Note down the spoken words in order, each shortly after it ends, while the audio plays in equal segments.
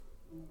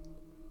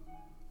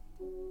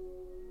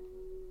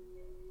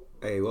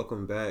Hey,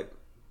 welcome back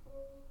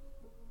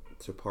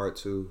to part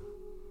 2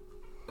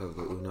 of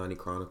the Oonani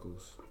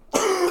Chronicles.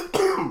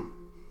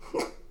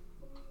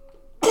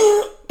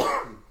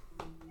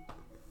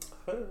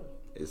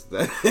 It's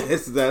that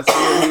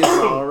serious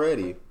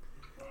already.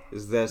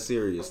 It's that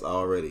serious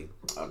already.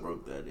 I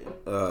broke that in.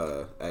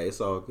 Hey, it's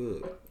all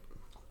good.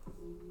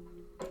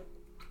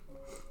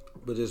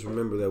 But just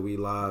remember that we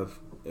live,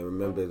 and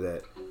remember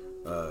that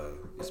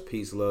it's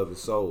peace, love, and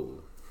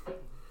soul.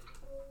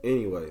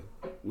 Anyway,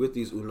 with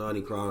these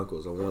Oonani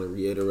Chronicles, I want to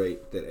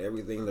reiterate that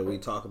everything that we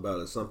talk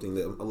about is something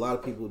that a lot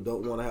of people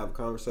don't want to have a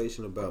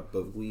conversation about,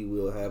 but we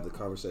will have the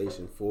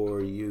conversation for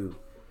you.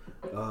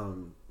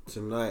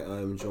 Tonight, I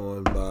am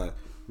joined by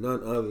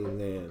none other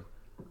than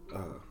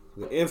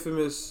the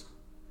infamous,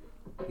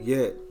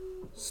 yet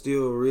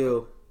still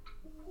real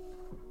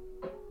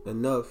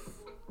enough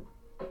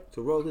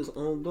to roll his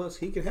own blunts.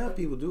 He can have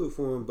people do it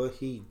for him, but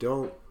he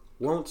don't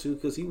want to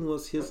because he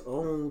wants his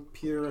own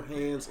pure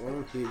hands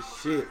on his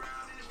shit.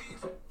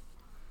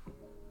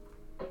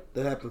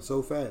 That happened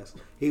so fast.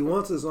 He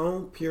wants his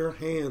own pure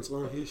hands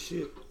on his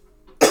shit.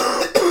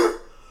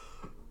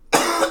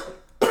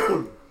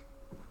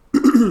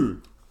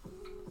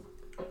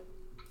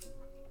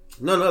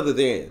 None other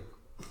than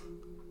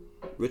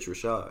Rich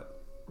Ra'Shaad.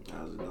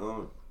 How's it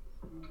going?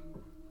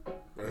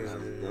 How's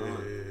it going?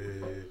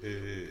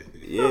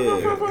 Yeah.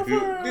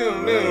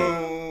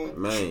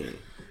 Man.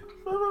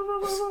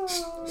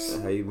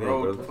 How you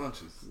been, brother?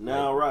 Punches.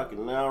 Now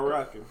rocking.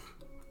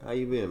 How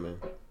you been, man?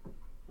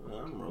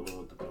 I'm rolling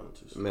with the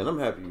punches. Man, I'm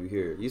happy you're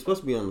here. You're supposed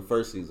to be on the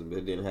first season, but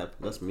it didn't happen.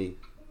 That's me.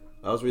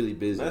 I was really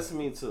busy. That's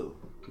me too.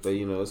 But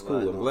you know, it's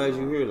cool. I'm glad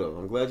you're here though.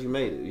 I'm glad you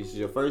made it. This is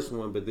your first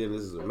one, but then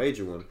this is a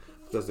major one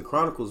because the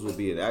Chronicles will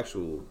be an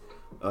actual.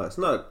 It's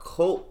not a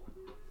cult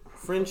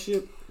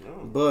friendship,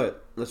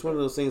 but it's one of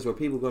those things where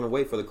people are going to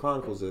wait for the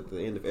Chronicles at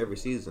the end of every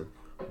season.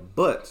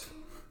 But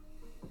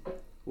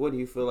what do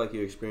you feel like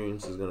your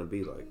experience is going to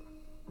be like?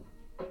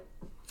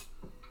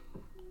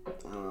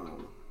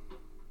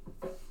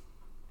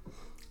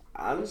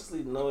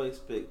 Honestly, no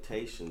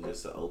expectation,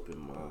 just an open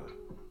mind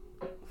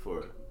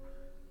for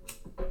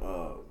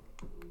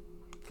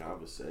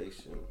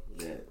conversation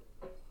that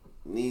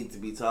need to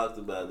be talked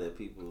about that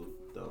people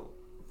don't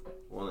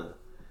want to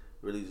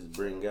really just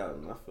bring out.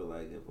 And I feel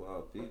like if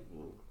all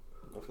people,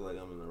 I feel like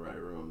I'm in the right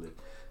room to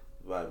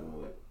vibing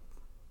with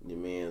your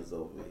man's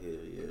over here.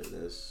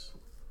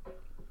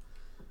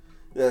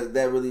 Yeah,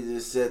 that really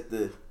just set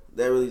the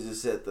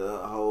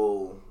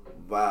whole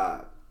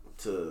vibe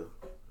to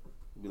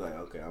be like,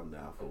 okay, I'm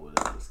down for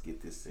whatever. Let's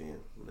get this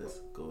in. Let's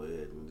go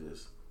ahead and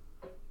just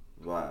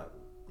vibe.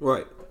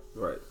 Right.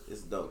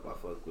 It's dope. I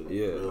fuck with it.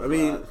 Yeah, I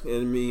mean,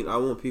 I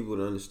want people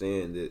to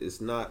understand that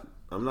it's not.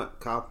 I'm not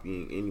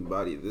copying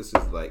anybody. This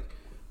is like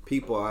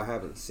people I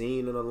haven't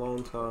seen in a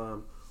long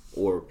time,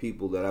 or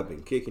people that I've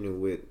been kicking it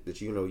with.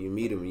 That you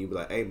meet them and you be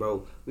like, "Hey,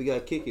 bro, we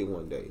gotta kick it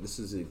one day." This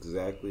is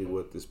exactly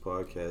what this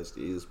podcast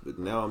is. But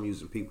now I'm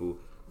using people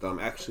that I'm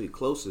actually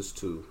closest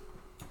to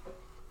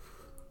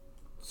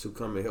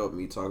come and help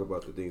me talk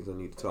about the things I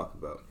need to talk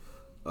about.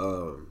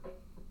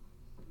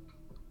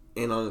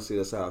 And honestly,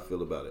 that's how I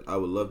feel about it. I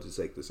would love to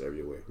take this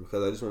everywhere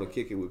because I just want to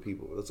kick it with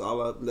people. That's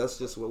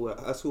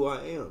who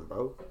I am,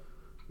 bro.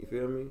 You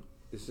feel me?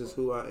 It's just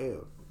who I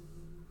am.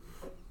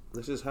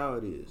 That's just how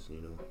it is,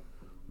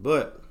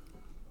 But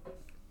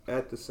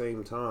at the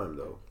same time,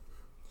 though,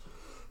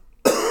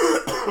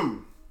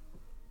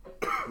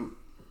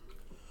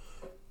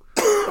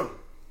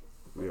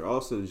 we are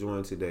also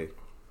joined today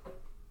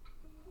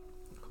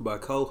by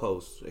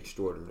co-host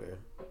extraordinaire.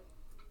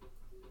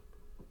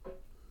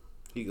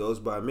 He goes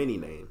by many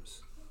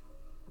names.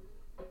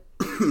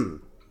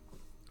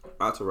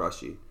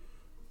 Atarashi,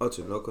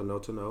 Otonoko no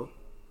Tono,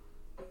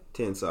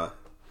 Tensai.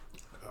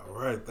 All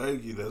right,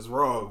 thank you. That's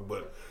wrong,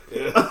 but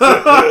yeah.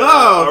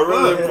 I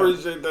really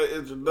appreciate that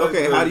introduction.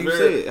 Okay, how do you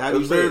say it? It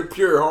was very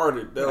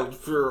pure-hearted. That was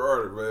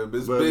pure-hearted, man.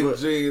 It's Big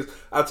G's.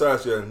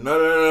 Atarashi, no,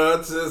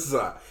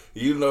 Tensai.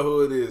 You know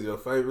who it is, your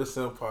favorite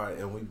senpai,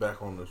 and we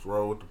back on this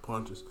road with the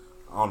punches.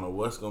 I don't know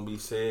what's gonna be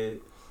said.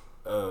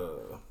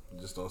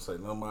 Just don't say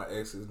none of my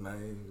ex's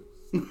names.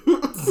 Don't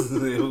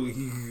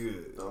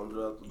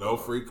drop the no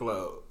free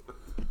cloud.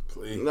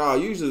 Please. No,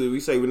 usually we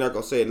say we're not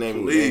gonna say a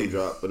name with name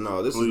drop, but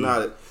no, this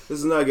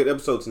is not a good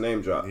episode to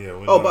name drop.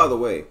 Yeah, by the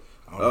way,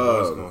 I don't know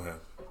what's gonna happen.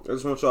 I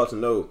just want y'all to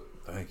know.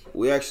 Thank you.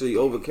 We actually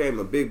overcame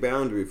a big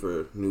boundary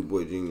for New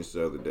Boy Genius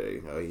the other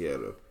day. He had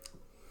a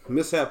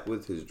mishap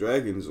with his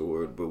Dragon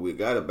Zord, but we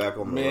got it back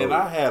on the road. Man,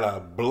 I had a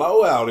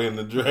blowout in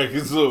the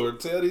Dragon Zord.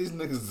 Tell these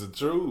niggas the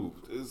truth.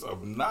 It's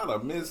not a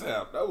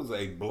mishap. That was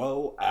a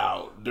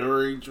blowout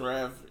during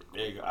traffic.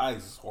 Nigga, I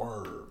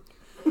swerved.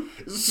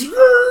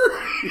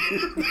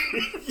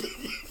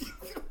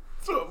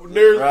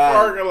 There's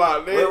parking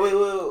lot, nigga. Wait.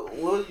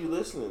 What are you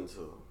listening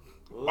to?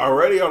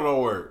 Already on no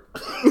work.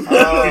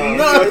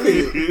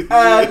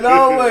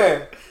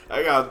 Nowhere.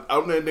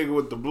 I'm that nigga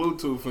with the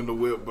Bluetooth in the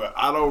whip, but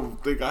I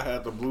don't think I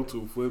had the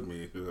Bluetooth with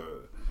me.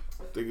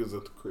 niggas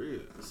at the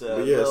crib. So,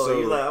 But yeah, so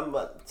you like, I'm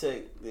about to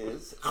take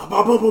this. Boom,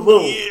 boom, boom,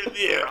 boom.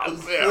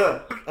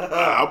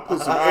 I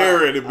put some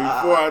air in it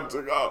before I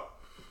took off.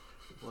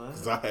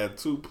 Because I had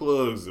 2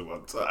 plugs in my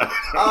tire.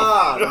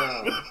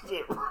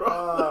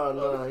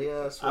 No,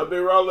 yeah. I've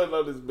been rolling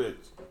on this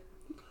bitch.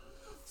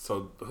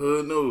 So,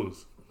 hood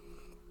news.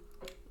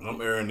 I'm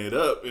airing it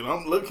up, and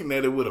I'm looking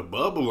at it with a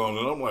bubble on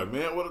it. I'm like,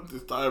 man, what if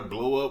this tire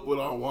blow up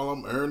while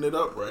I'm airing it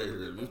up right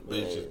here? This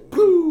bitch is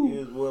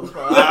boom.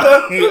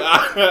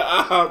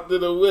 I hopped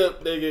in the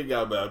whip, nigga.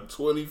 Got about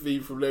 20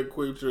 feet from that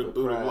quick trip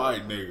through the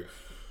light, nigga.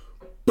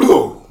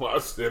 Boom! I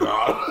said,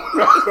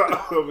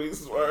 I'll be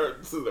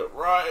swerving to the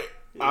right.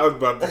 I was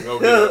about to go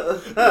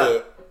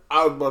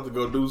I was about to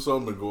go do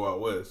something and go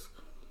out west.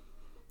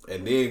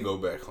 And then go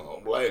back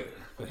home later.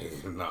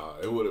 Nah,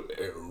 it would have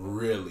been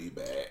really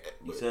bad.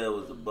 You said it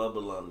was a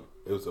bubble on it.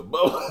 It was a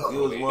bubble. It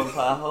was one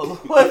pothole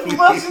away from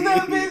us in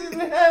that bitch in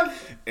heaven.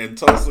 And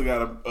Tulsa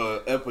got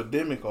a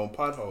epidemic on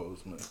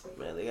potholes, man.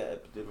 Man, they got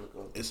epidemic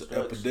on It's an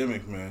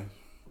epidemic, man.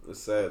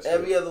 It's sad.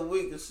 Every other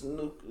week, it's a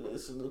new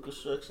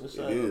construction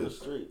site on the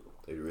street.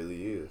 It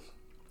really is.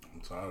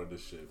 I'm tired of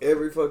this shit.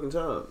 Every fucking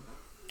time.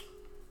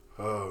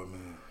 Oh,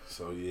 man.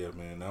 So, yeah,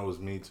 man, that was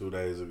me 2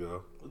 days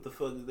ago. What the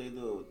fuck is they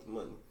doing with the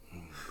money?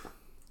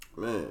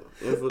 Man,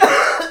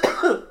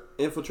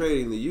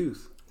 infiltrating the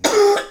youth.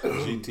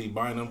 GT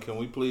Bynum, can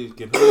hood news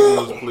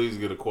please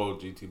get a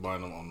quote, GT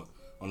Bynum,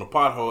 on the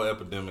pothole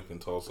epidemic in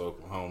Tulsa,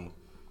 Oklahoma.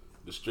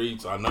 The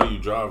streets, I know you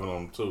driving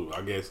on them too.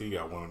 I guess he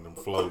got one of them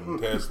floating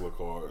Tesla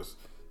cars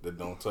that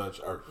don't touch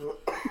earth.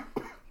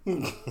 I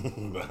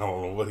don't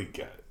know what he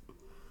got.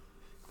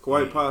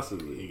 Quite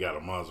possibly. He got a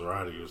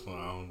Maserati or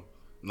something.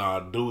 Nah,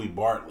 Dewey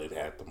Bartlett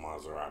had the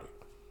Maserati.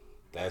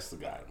 That's the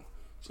guy.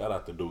 Shout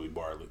out to Dewey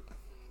Bartlett.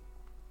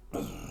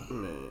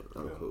 Man,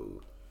 I'm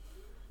cool.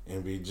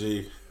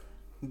 NBG.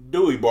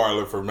 Dewey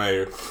Bartlett for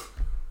mayor.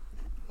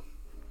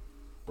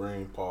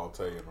 Bring Paul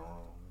Tay in the room.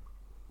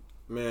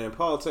 Man,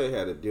 Paul Tay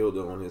had a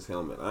dildo on his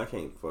helmet. I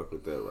can't fuck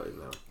with that right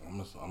now.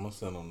 I'm gonna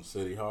send him to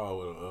City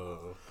Hall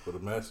with a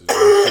message.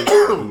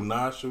 Do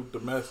not shoot the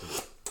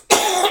message.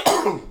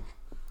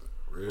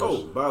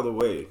 Shit. By the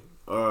way,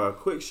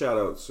 quick shout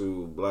out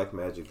to Black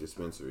Magic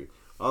Dispensary.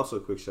 Also,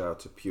 quick shout out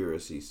to Pure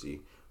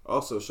SEC.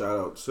 Also, shout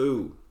out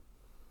to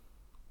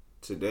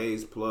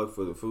today's plug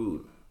for the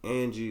food,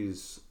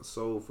 Angie's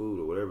Soul Food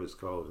or whatever it's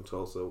called in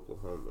Tulsa,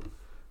 Oklahoma.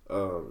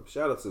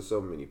 Shout out to so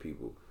many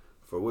people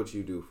for what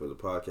you do for the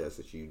podcast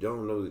that you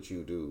don't know that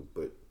you do,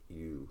 but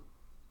you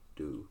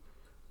do.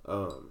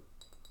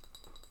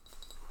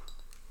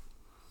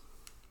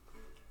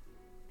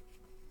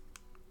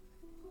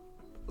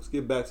 Let's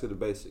get back to the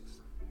basics.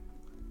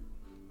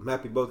 I'm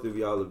happy both of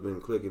y'all have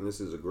been clicking.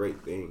 This is a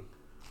great thing.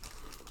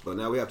 But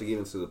now we have to get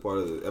into the part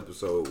of the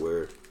episode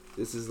where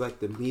this is like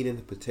the meat and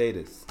the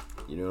potatoes.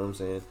 You know what I'm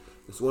saying?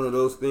 It's one of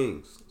those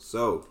things.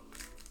 So,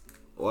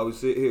 while we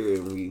sit here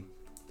and we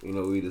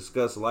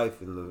discuss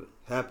life and the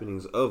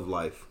happenings of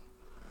life,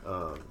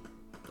 I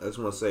just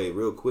want to say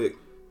real quick,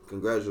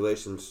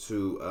 congratulations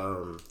to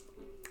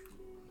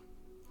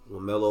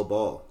LaMelo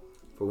Ball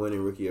for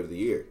winning Rookie of the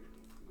Year.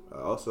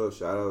 Also,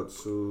 shout out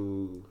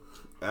to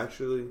just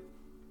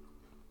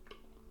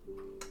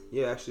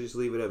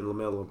leave it at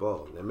LaMelo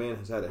Ball. That man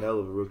has had a hell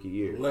of a rookie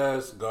year.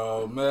 Let's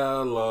go,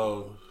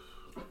 Melo.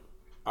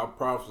 I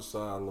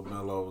prophesied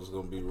LaMelo was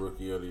gonna be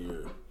Rookie of the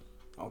Year.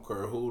 I don't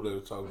care who they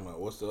were talking about.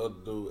 What's the other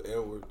dude?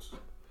 Edwards.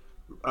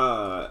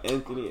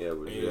 Anthony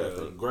Edwards. Yeah, I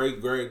think.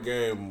 Great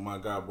game, my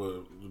guy.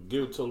 But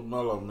give it to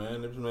LaMelo,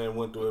 man. This man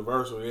went through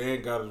adversity. He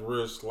ain't got his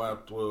wrist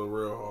slapped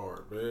real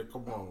hard, man.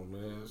 Come on,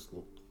 man.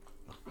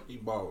 He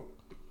balled.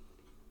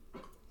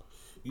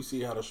 You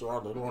see how the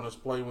Charlotte Hornets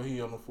play when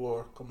he on the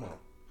floor? Come on.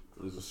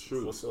 This is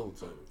true.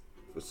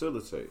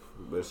 Facilitate.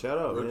 But shout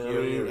out, man. I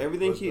mean,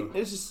 everything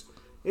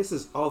it's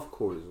just off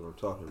court is what I'm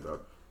talking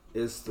about.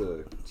 It's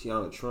the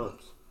Tiana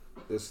Trumps.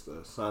 It's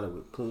the signing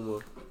with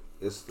Puma.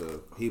 It's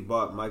he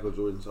bought Michael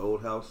Jordan's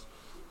old house.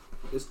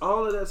 It's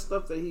all of that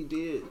stuff that he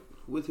did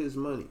with his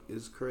money.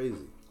 It's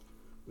crazy.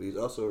 But he's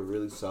also a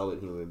really solid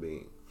human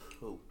being.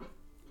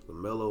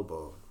 LaMelo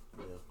Ball.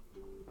 Yeah.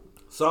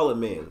 Solid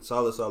man.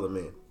 Solid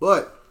man.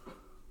 But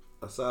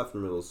aside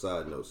from little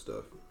side note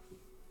stuff,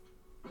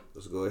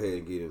 let's go ahead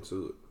and get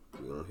into it.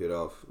 We're going to hit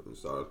off and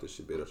start off this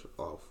shit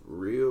off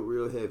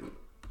real heavy.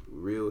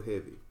 Real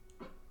heavy.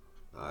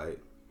 Alright.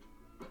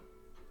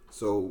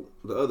 So,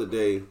 the other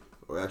day,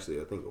 or actually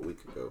I think a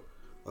week ago,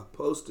 I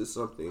posted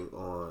something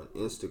on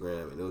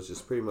Instagram, and it was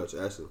just pretty much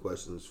asking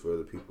questions for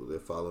the people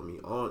that follow me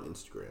on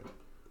Instagram.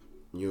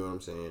 You know what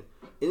I'm saying?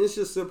 And it's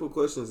just simple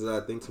questions that I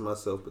think to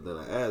myself, but then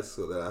I ask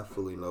so that I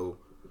fully know,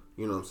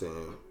 you know what I'm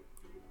saying,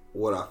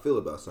 what I feel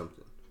about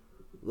something.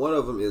 One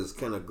of them is,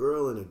 can a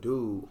girl and a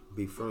dude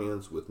be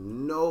friends with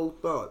no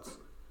thoughts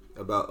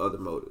about other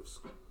motives?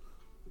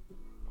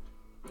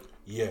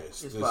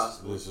 Yes, this is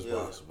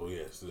possible.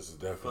 Yes, this is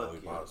definitely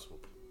possible.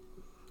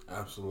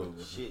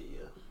 Absolutely. Shit,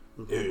 yeah.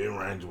 It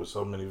ranges with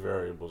so many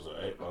variables.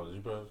 Oh, did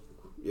you pass?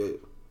 Yeah.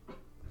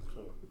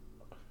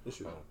 It's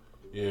true.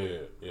 Yeah.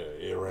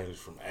 It ranges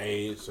from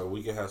age, so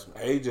we could have some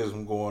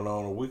ageism going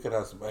on, or we could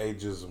have some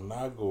ageism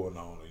not going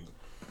on.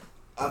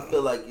 I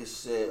feel like it's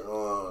set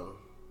on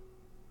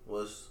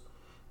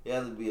it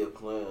has to be a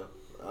plan.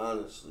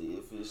 Honestly,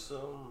 if it's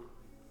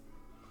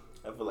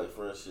I feel like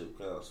friendship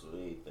counts for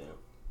anything.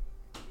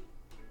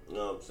 You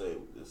know what I'm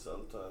saying? Because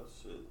sometimes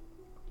shit,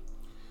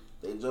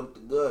 they jump the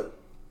gun.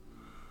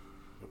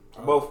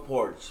 Both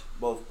parts,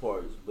 but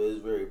it's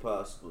very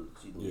possible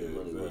that you need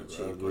money with a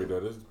chick. I agree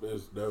that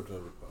it's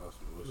definitely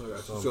possible.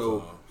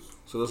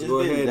 So let's go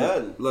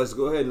ahead. Let's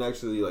go ahead and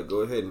actually go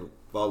ahead and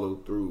follow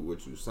through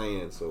what you're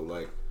saying. So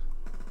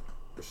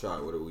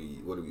Ra'Shaad,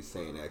 what are we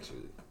saying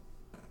actually?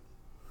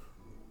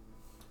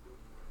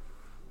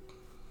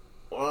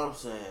 What I'm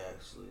saying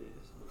actually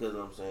is because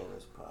I'm saying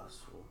it's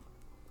possible.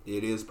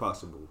 It is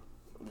possible.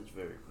 It's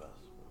very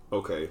possible.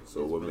 Okay,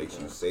 so what makes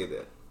you say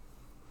that?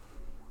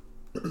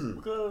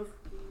 Because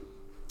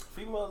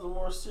females are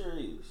more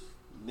serious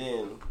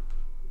than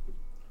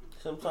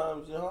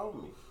sometimes your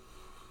homie.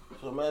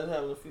 So imagine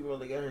having a female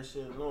that got her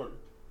shit in order.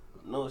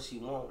 Know what she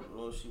want,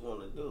 know what she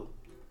want to do.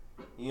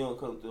 You don't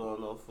come through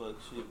on no fuck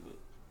shit, but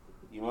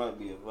you might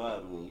be a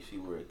vibe and you see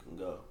where it can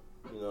go.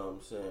 You know what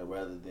I'm saying?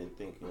 Rather than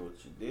thinking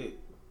what you did.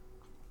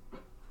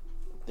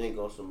 Think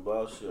on some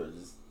bullshit or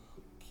just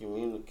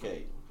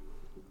communicate.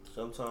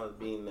 Sometimes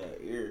being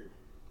that ear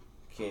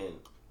can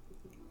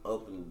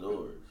open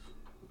doors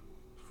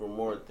for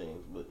more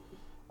things, but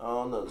I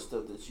don't know, the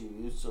stuff that you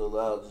used to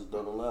allow just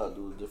don't allow.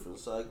 Do a different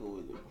cycle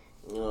with it.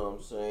 You know what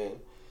I'm saying?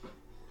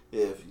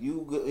 If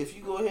you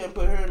go ahead and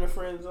put her in the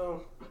friend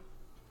zone,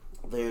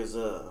 there's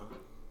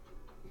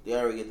they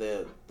already get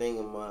that thing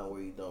in mind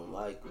where you don't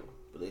like them,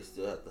 but they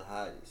still have to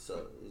hide it.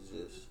 So it's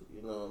just,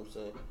 you know what I'm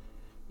saying?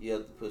 You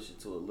have to push it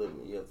to a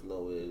limit. You have to know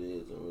what it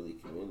is and really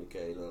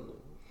communicate on it.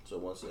 So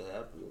once it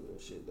happens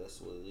and shit, that's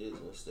what it is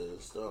instead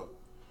of stone.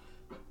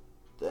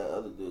 That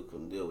other dude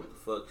can deal with the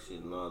fuck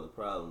shit and all the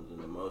problems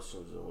and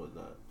emotions and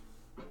whatnot.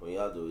 When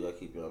y'all do it, y'all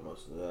keep your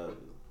emotions out of it.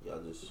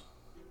 Y'all just,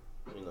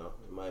 you know,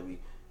 it might be,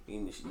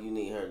 you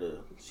need her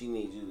to, she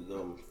needs you to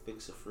go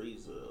fix a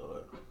freezer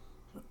or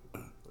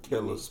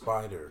kill a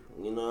spider.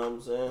 You know what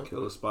I'm saying?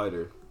 Kill a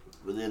spider.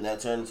 But then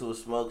that turned into a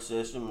smoke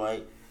session,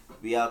 might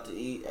be out to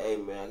eat. Hey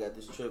man, I got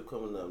this trip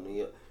coming up.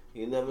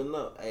 You never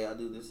know. Hey, I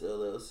do this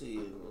LLC.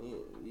 And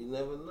you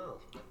never know.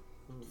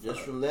 Just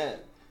from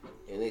that.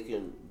 And it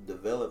can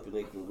develop and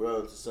it can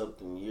grow into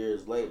something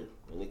years later.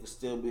 And it can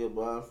still be a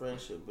bond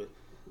friendship. But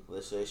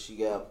let's say she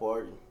got a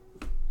party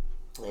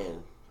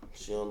and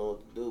she don't know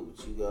what to do,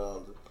 but you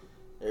got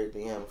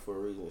everything happen for a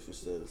reason. If it's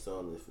set in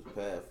stone, if it's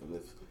path, and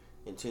if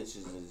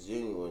intentions is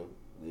genuine,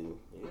 then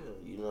yeah,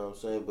 you know what I'm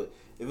saying? But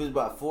if it's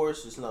by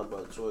force, it's not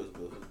by choice.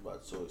 But if it's by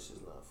choice,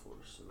 it's not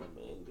force. And I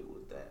mean, do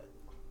with that.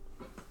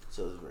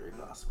 So it's very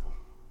possible.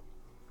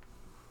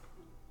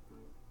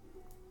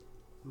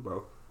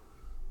 Bro.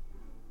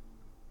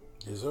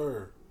 Yes,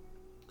 sir.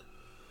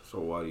 So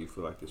why do you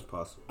feel like it's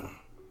possible?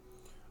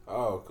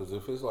 Oh, because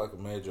if it's like a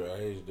major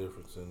age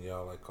difference and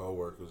y'all like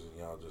co-workers and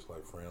y'all just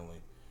like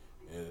friendly,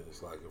 and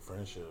it's like a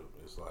friendship,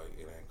 it's like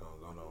it ain't gonna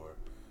go nowhere.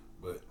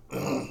 But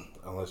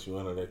unless you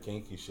into that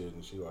kinky shit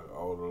and she like an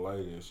older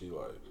lady and she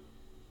like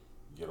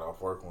get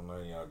off work one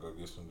night and y'all go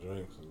get some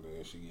drinks and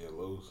then she get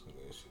loose and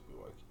then she be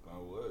like, you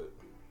know what?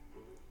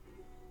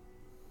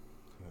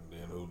 And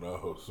then who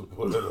knows?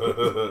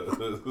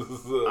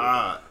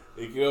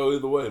 It can go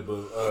either way,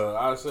 but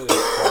I say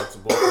it's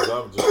possible because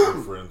I've just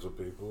been friends with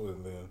people,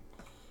 and then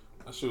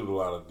I shoot a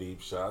lot of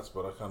deep shots,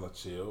 but I kind of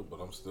chill. But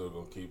I'm still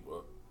gonna keep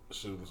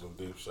shooting some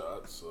deep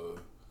shots.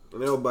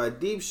 Now, by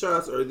deep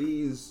shots, are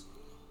these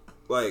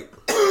like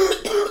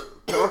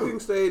talking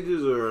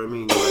stages, or I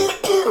mean,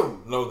 like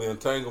no, the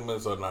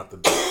entanglements are not the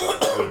deep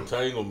shots. The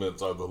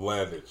entanglements are the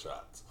landed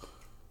shots.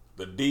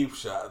 The deep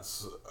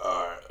shots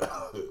are,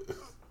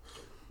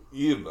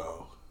 you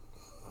know,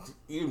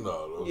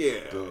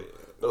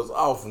 those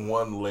off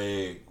one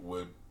leg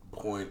with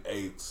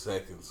 0.8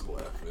 seconds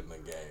left in the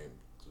game.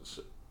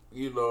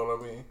 You know what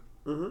I mean?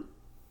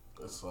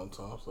 Mm-hmm. And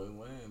sometimes they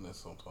land and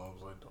sometimes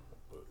they don't.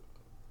 But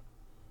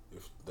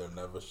if they're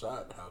never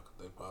shot, how could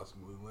they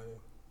possibly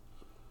land?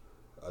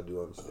 I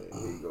do understand.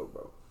 Here you go,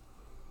 bro.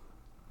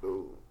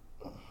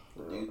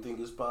 Do you think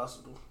it's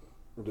possible?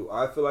 Do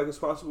I feel like it's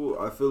possible?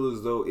 I feel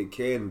as though it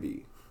can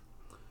be.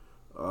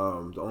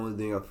 The only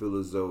thing I feel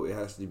as though it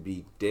has to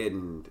be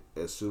deadened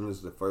as soon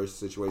as the first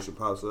situation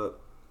pops up.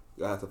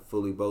 You have to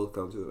fully both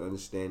come to an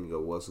understanding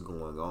of what's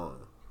going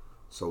on.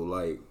 So,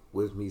 like,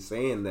 with me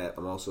saying that,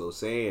 I'm also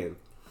saying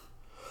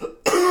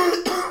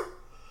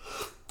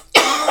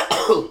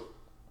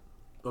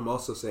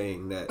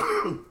that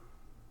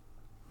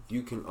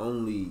you can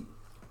only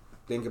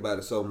think about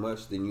it so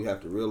much, then you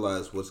have to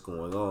realize what's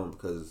going on,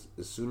 because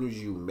as soon as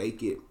you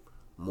make it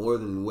more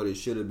than what it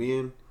should have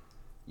been,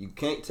 you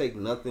can't take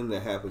nothing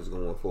that happens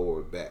going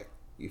forward back.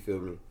 You feel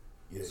me?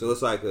 Yeah, so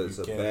it's like it's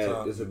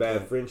a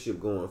bad friendship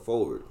going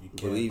forward.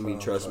 Believe me,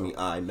 trust me,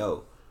 I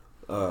know.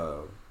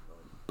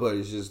 But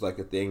it's just like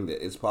a thing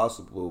that it's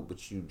possible,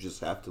 but you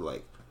just have to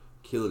like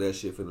kill that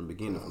shit from the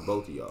beginning for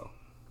both of y'all.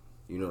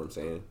 You know what I'm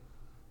saying?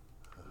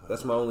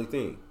 That's my only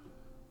thing.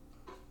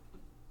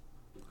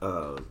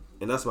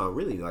 And that's my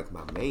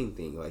main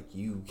thing. Like,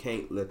 you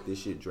can't let this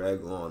shit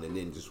drag on and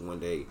then just one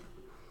day,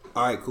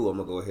 all right, cool, I'm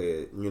gonna go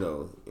ahead, and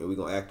we're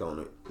gonna act on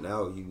it.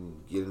 Now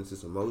you get into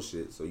some more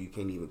shit, so you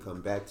can't even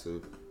come back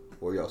to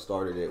where y'all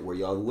started at, where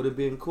y'all would have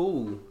been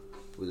cool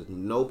with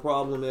no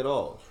problem at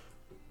all.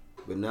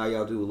 But now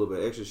y'all do a little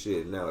bit extra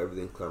shit, and now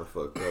everything's kind of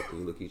fucked up,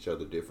 and you look at each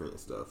other different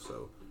and stuff.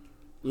 So,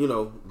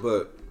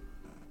 but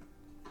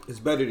it's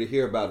better to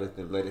hear about it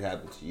than let it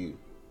happen to you.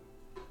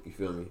 You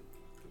feel me?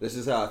 This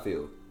is how I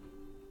feel.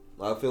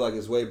 I feel like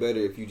it's way better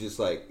if you just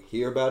like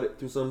hear about it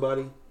through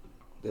somebody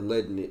than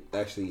letting it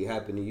actually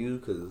happen to you,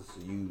 because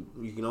you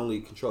can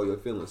only control your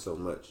feelings so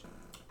much.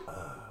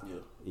 Yeah.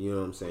 You know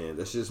what I'm saying?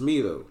 That's just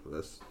me though.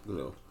 That's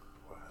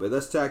but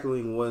that's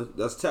tackling one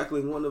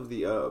of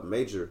the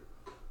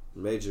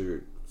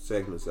major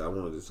segments that I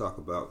wanted to talk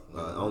about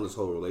on this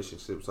whole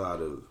relationship side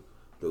of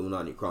the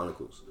Oonani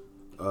Chronicles.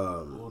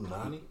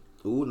 Oonani?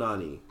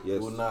 Oonani, yes.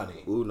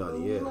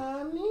 Oonani, yeah.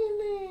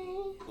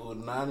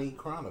 Oonani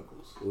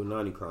Chronicles.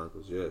 Oonani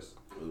Chronicles, yes.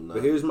 Oonani.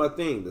 But here's my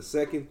thing. The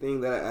second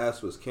thing that I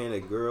asked was, can a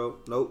girl...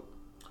 Nope.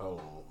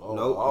 Hold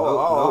Nope. on.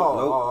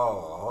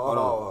 Hold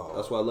on.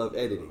 That's why I love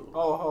editing.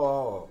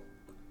 Oh.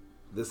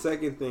 The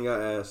second thing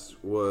I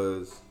asked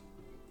was,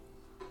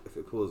 if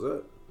it pulls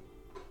up,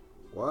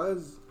 why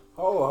is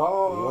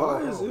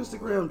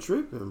Instagram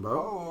tripping,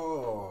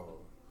 bro?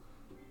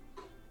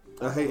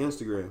 I hate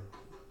Instagram.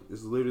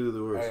 It's literally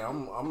the worst. Hey,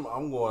 I'm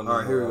going all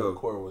right, here we go.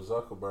 Court with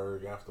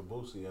Zuckerberg after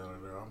Boosie out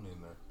of there. I'm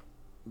in there.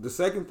 The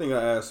second thing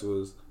I asked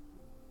was,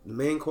 the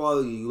main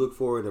quality you look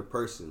for in a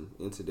person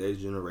in today's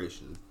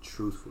generation,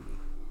 truthfully.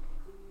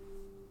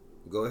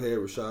 Go ahead,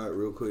 Ra'Shaad,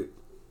 real quick.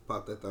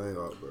 Pop that thing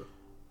out, bro.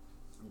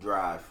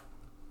 Drive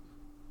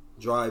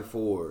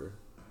for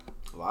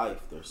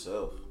life, their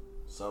self,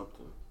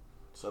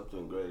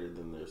 something greater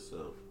than their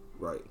self.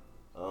 Right.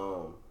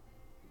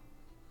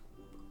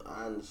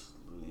 Honestly,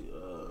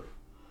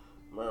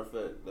 matter of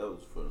fact, that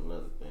was for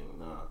another thing.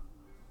 Nah.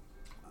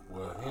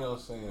 Well, him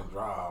saying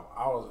drive,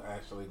 I was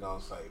actually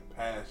gonna say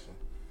passion,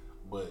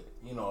 but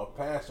a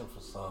passion for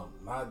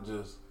something, not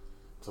just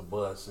to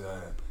bust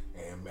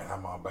and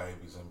have my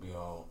babies and be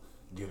on,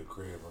 get a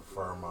crib and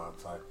Fairmont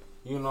type.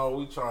 We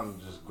trying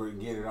to just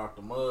get it out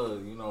the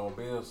mud,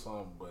 build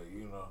something, but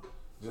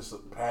just a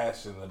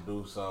passion to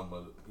do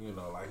something,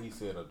 but like he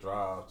said, a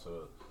drive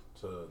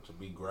to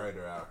be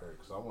greater out here,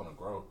 because I want to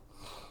grow.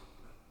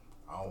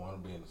 I don't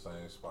want to be in the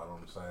same spot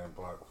on the same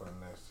block for the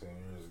next 10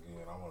 years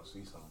again. I want to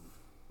see something.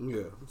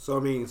 Yeah.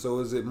 So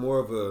is it more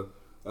of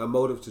a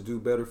motive to do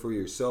better for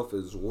yourself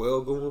as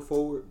well going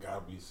forward?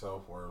 Gotta be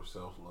self-worth,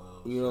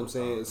 self-love. You know what I'm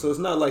saying? So it's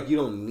not like you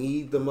don't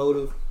need the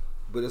motive,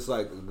 but it's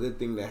like a good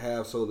thing to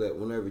have, so that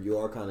whenever you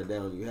are kind of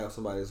down, you have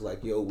somebody that's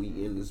like, yo, we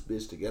in this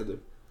bitch together.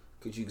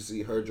 Because you can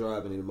see her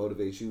driving and it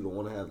motivates you to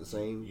want to have the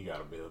same. You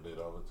gotta build it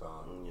over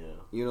time. Yeah.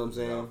 You know what I'm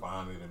saying? You gotta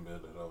find it and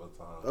build it over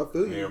time. I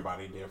feel you.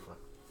 Everybody different.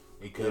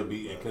 It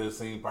could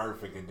seem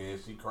perfect, and then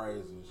she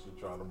crazy. She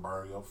try to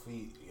burn your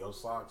feet, your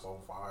socks on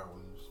fire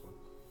when you swim.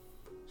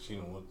 She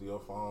done went to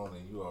your phone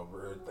and you over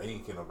here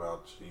thinking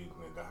about cheating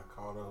and got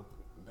caught up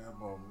in that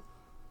moment.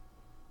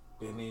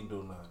 Didn't even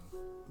do nothing.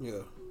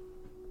 Yeah.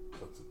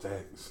 But the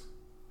text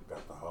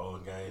got the whole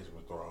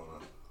engagement thrown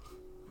up.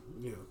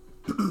 Yeah.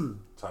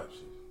 Type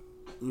shit.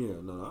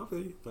 Yeah, no, I feel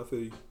you.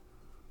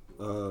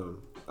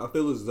 I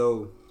feel as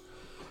though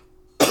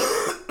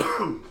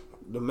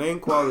the main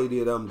quality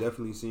that I'm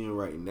definitely seeing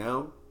right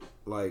now,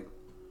 like,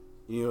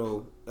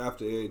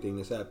 after everything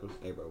that's happened,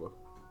 hey, bro.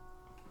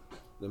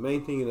 The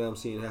main thing that I'm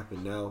seeing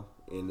happen now,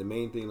 and the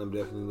main thing I'm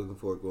definitely looking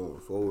for going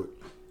forward,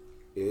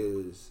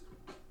 is,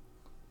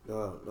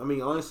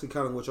 honestly,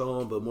 kind of what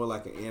y'all on, but more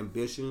like an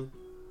ambition.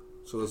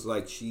 So it's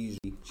like she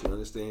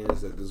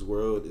understands that this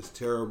world is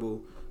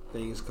terrible.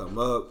 Things come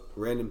up,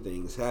 random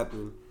things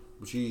happen,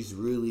 but she's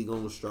really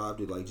gonna strive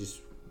to like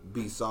just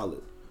be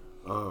solid.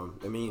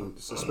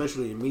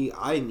 Especially in me,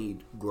 I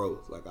need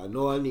growth. Like, I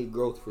know I need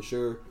growth for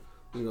sure.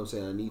 You know what I'm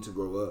saying? I need to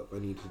grow up. I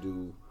need to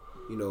do,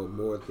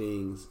 more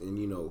things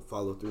and,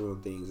 follow through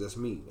on things. That's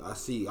me. I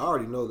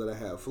already know that I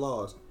have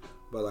flaws,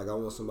 but like, I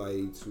want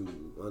somebody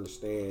to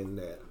understand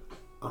that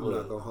I'm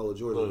not gonna hold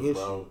Jordan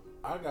against you.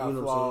 I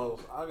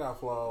got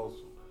flaws,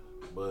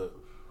 but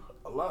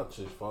a lot of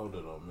chicks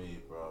folded on me,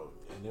 bro.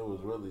 And it was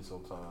really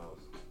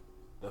sometimes,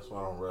 that's why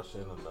I don't rush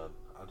into nothing.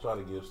 I try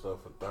to give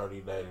stuff a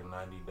 30-day to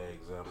 90-day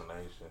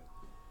examination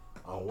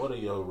on what are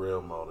your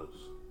real motives.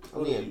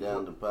 I need a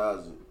down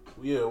deposit.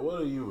 Yeah,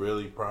 what are you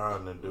really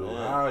trying to do? Man.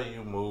 How are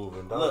you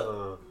moving?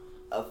 Look,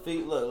 a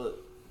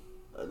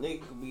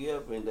nigga could be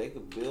up and they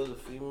could build a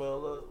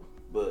female up,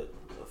 but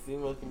a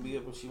female can be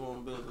up and she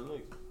won't build a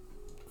nigga.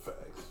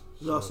 Facts.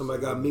 No,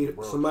 somebody got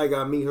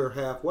to meet her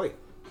halfway.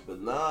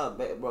 But nah,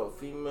 bro,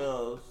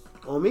 females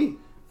on me.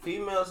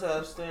 Females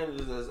have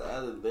standards that's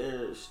out of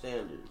their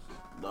standards.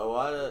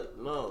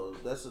 No,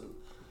 that's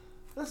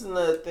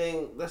another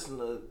thing.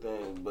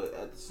 But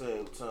at the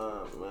same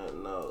time,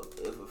 man, no.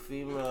 If a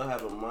female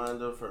have a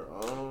mind of her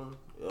own,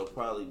 it'll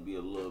probably be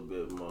a little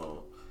bit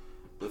more.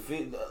 The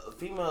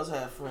females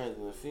have friends,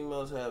 and the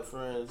females have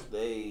friends.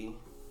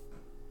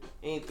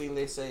 Anything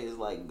they say is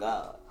like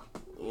God.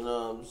 You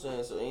know what I'm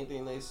saying? So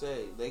anything they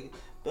say, they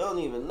don't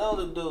even know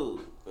the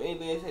dude.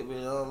 Anything they say, but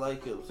they don't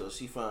like him. So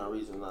she find a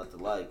reason not to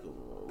like him,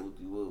 or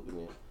whoopty whoop, and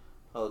then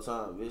the whole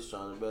time bitch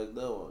trying to back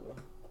door on you.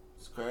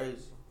 It's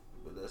crazy,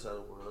 but that's how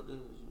the world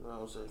is. You know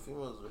what I'm saying?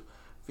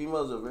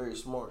 Females are very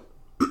smart.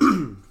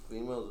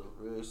 Females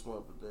are very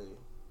smart, but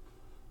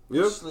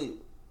they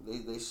sleep.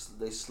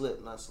 They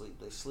slip, not sleep.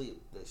 They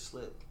sleep. They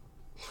slip.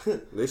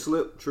 They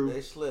slip. True.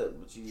 They slip,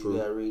 but you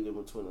gotta read in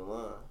between the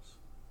lines.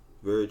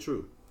 Very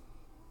true.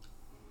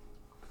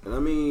 And I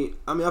mean,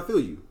 I feel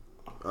you.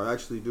 I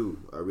actually do.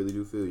 I really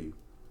do feel you.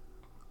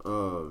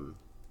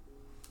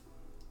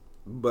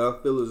 But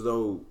I feel as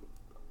though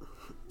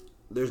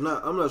I'm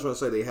not trying to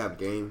say they have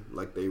game,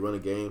 like they run a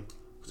game.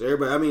 Because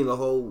everybody, the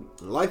whole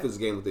life is a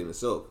game within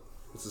itself.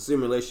 It's a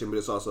simulation, but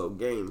it's also a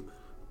game.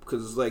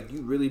 Because it's like,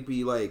 you really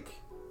be like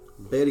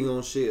betting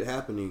on shit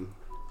happening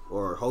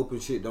or hoping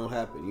shit don't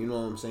happen. You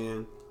know what I'm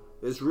saying?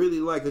 It's really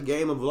like a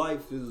game of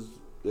life is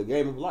a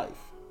game of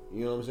life.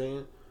 You know what I'm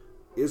saying?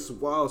 It's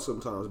wild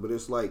sometimes, but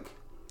it's like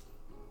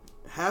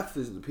half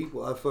of the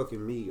people I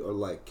fucking meet are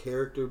like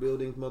character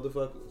building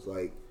motherfuckers.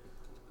 Like,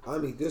 I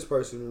meet this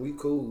person, we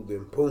cool,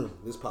 then boom,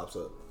 this pops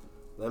up.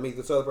 I meet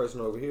this other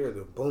person over here,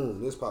 then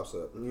boom, this pops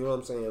up. You know what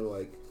I'm saying?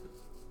 Like,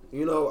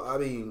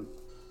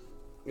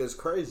 it's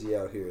crazy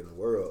out here in the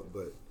world,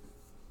 but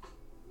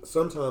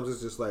sometimes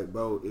it's just like,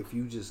 bro, if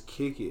you just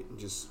kick it,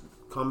 just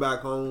come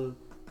back home,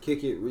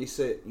 kick it,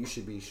 reset, you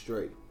should be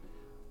straight.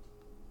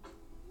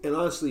 And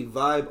honestly,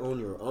 vibe on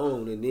your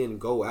own and then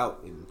go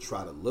out and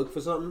try to look for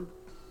something.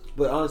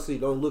 But honestly,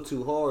 don't look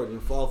too hard and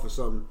fall for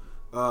something.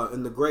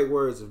 In the great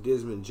words of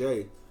Desmond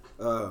J,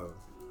 it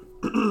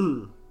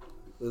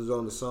was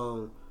on the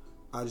song,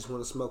 I just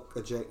want to smoke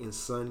a jet in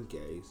sun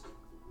gaze.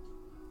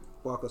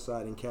 Walk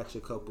outside and catch a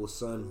couple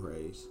sun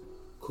rays.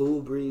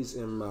 Cool breeze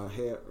in my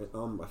hair and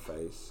on my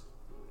face.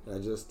 And I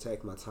just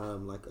take my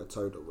time like a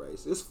turtle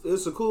race.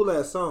 It's a cool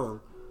ass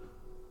song,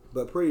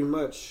 but pretty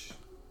much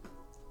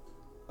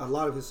a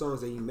lot of his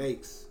songs that he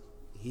makes,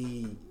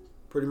 he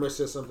pretty much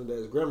says something that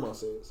his grandma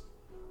says.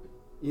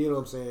 You know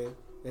what I'm saying?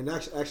 And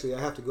actually, I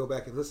have to go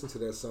back and listen to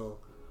that song.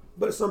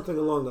 But it's something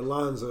along the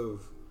lines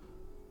of,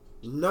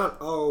 not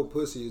all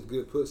pussy is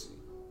good pussy.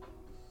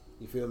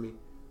 You feel me?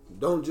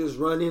 Don't just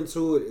run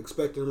into it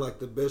expecting like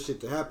the best shit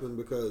to happen,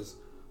 because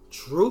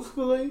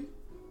truthfully,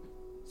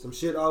 some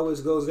shit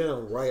always goes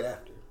down right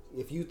after.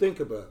 If you think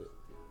about it,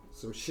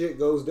 some shit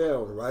goes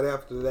down right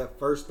after that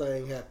first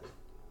thing happened.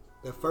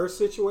 That first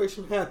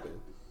situation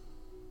happened.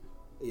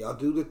 Y'all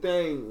do the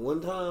thing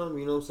one time,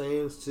 you know what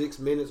I'm saying, 6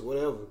 minutes,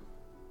 whatever.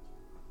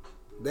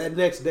 That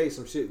next day,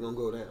 some shit gonna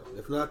go down.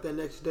 If not that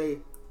next day,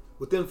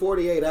 within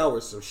 48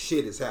 hours, some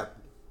shit is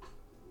happening.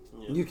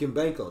 Yeah. You can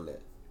bank on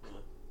that. Yeah.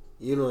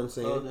 You know what I'm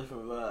saying? Whole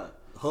different vibe.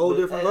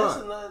 Different vibe.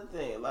 That's another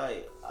thing.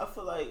 Like, I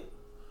feel like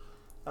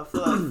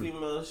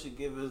females should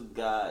give us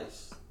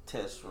guys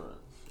test runs.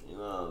 You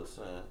know what I'm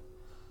saying?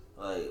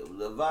 Like,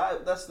 the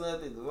vibe, that's another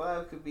thing. The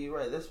vibe could be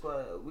right. That's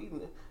why we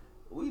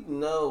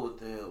know what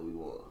the hell we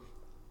want.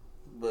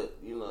 But,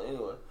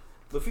 anyway.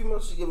 But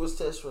females should give us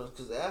test runs,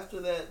 because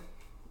after that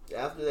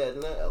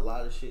night, a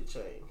lot of shit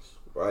changed.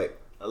 Right.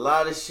 A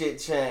lot of shit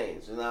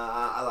changed. And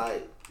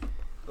I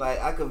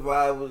I could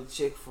vibe with a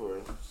chick for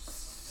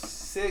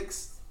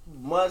 6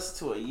 months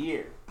to a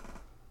year.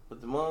 But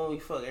the moment we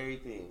fuck,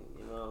 everything,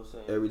 you know what I'm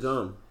saying? Every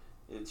time.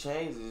 It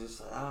changes. It's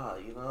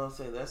like, you know what I'm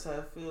saying? That's how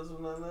it feels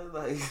when I'm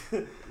like,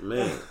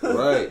 man,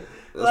 right?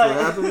 That's what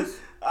happens.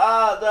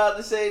 No,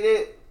 to say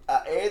that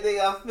everything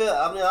I feel.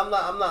 I mean, I'm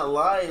not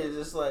lying. It's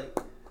just like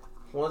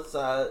once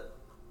out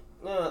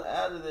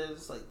of there,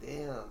 it's like,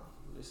 damn,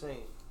 this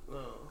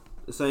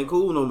ain't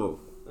cool no more.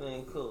 It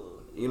ain't cool.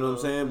 You know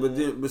what I'm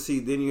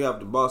saying? Then you have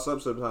to boss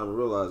up sometime and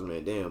realize,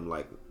 man, damn,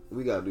 like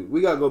we gotta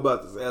go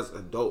about this as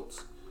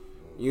adults.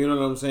 You know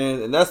what I'm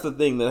saying? And that's the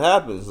thing that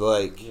happens.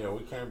 Like,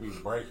 we can't be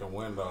breaking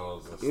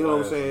windows and you know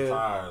what I'm saying?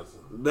 Tires.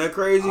 That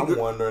crazy. I'm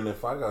wondering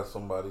if I got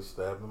somebody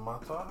stabbing my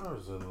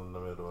tires in the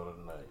middle of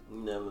the night. You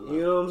never know.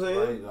 You know what I'm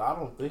saying? Like, I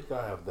don't think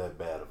I have that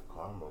bad of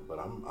karma, but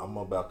I'm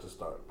about to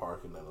start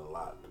parking in a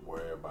lot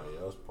where everybody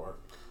else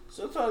parks.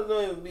 Sometimes it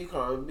don't even be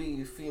karma. It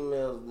be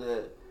females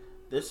that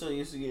they're so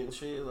used to getting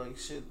treated like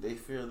shit, they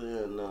fear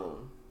the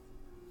unknown.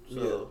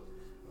 So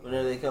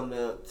whenever they come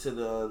down to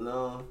the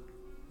unknown,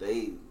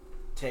 they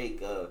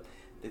take an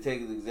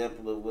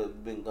example of what's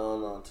been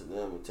going on to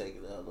them and take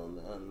it out on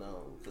the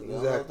unknown. Because they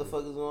don't know what the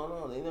fuck is going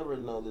on. They never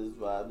know this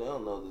vibe. They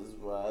don't know this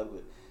vibe.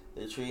 But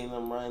they're treating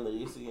them right. They're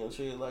used to getting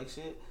treated like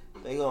shit.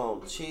 They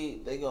gonna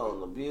cheat. They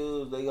gonna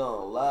abuse. They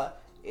gonna lie.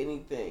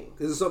 Anything.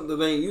 This is something that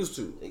they ain't used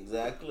to.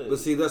 Exactly. But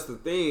see, that's the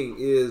thing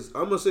is,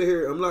 I'm gonna sit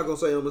here. I'm not gonna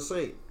say I'm a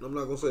saint. I'm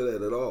not gonna say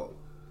that at all.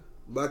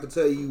 But I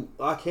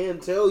can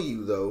tell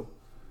you though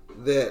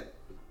that,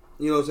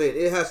 you know what I'm saying,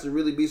 it has to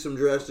really be some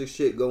drastic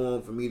shit go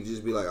on for me to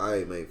just be like,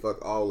 alright, man,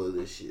 fuck all of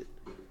this shit.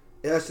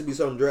 It has to be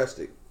something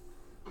drastic.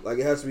 Like,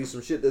 it has to be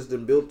some shit that's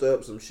been built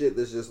up, some shit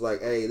that's just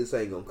like, hey, this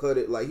ain't gonna cut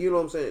it. Like, you know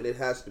what I'm saying? It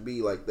has to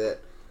be like that.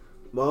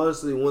 But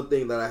honestly, one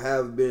thing that I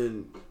have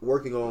been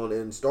working on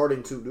and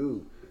starting to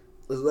do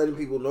is letting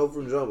people know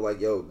from jump, like,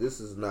 yo, this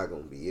is not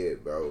gonna be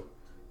it, bro.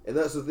 And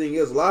that's the thing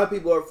is, a lot of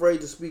people are afraid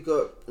to speak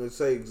up and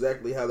say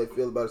exactly how they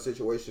feel about a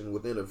situation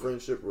within a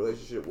friendship,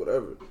 relationship,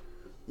 whatever.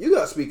 You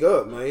gotta speak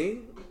up,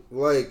 man.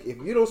 Like, if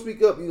you don't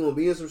speak up, you're gonna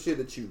be in some shit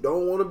that you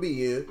don't want to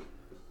be in.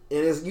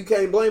 And you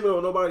can't blame it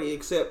on nobody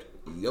except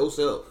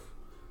yourself.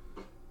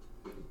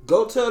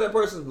 Go tell that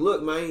person,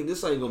 look, man,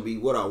 this ain't gonna be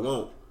what I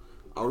want.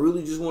 I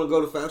really just want to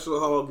go to Factual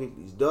Hall, get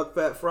these duck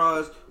fat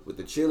fries with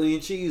the chili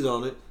and cheese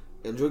on it,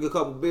 and drink a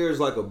couple beers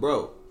like a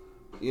bro.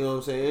 You know what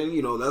I'm saying?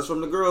 You know, that's from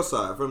the girl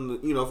side. From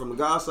the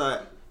guy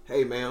side,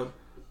 hey, man,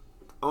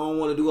 I don't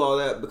want to do all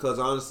that because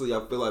honestly,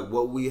 I feel like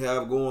what we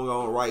have going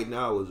on right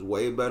now is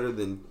way better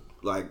than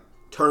like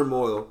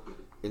turmoil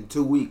in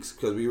 2 weeks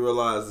because we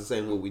realize this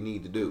ain't what we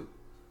need to do.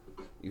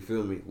 You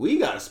feel me? We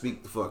gotta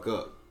speak the fuck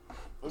up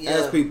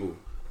as people.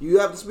 You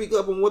have to speak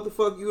up on what the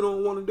fuck you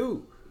don't want to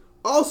do.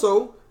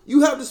 Also,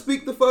 you have to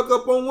speak the fuck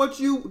up on what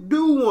you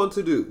do want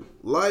to do.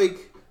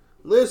 Like,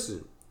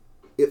 listen,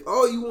 if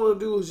all you want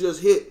to do is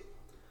just hit,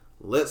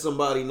 let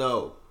somebody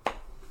know.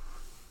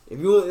 If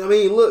you, I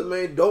mean, look,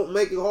 man, don't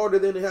make it harder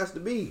than it has to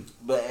be.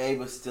 But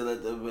still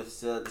at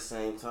the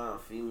same time,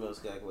 females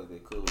act like they're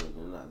cool and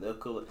they're not. They're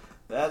cool.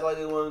 They act like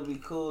they want to be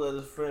cool as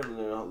a friend, and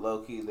they're low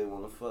key. They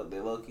want to fuck. They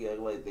low key act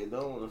like they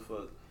don't want to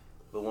fuck,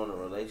 but want a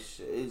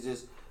relationship. It's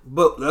just.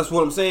 But that's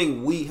what I'm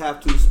saying. We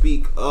have to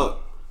speak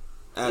up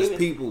as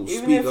people.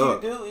 Speak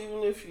up.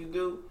 Even if you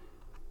do,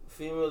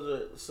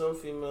 some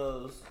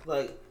females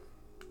like.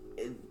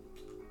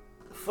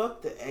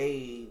 Fuck the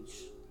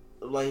age.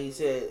 Like he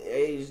said,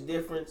 age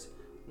difference.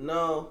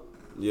 No.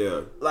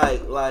 Yeah.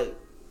 Like 9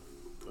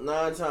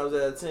 times out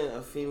of 10,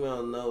 a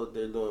female know what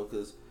they're doing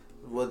because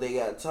what they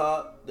got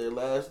taught, their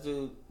last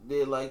dude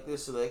did like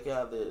this, so they can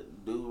either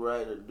do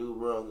right or do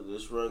wrong or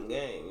just run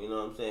game. You know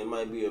what I'm saying? It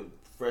might be a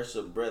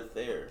fresher breath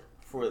there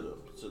for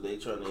them, so they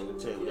trying to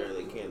entertain whatever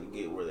they can to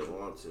get where they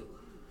want to.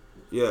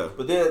 Yeah.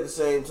 But then at the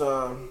same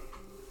time,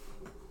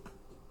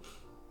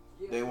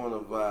 they want to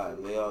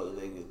vibe.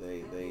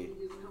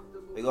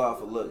 They go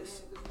off of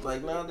looks.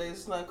 Like nowadays,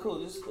 it's not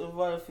cool. Just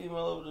invite a female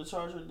over to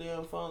charge her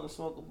damn phone and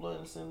smoke a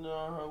blunt and send her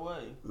on her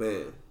way.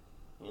 Man.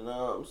 You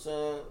know what I'm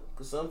saying?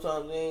 Because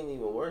sometimes it ain't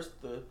even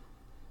worth the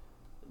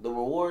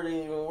reward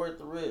ain't even worth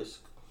the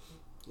risk.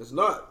 It's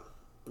not.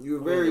 The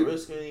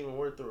risk ain't even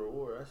worth the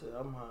reward. I said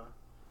I'm high.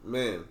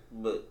 Man.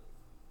 But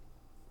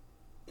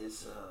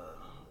it's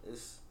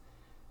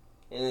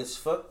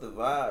fuck the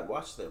vibe.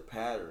 Watch their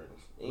patterns.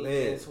 And you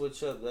can't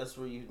switch up. That's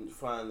where you can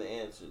find the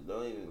answer.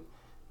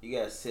 You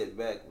gotta sit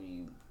back when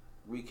you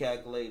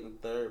recalculate in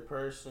third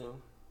person.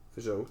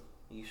 For sure.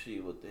 You see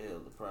what the hell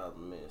the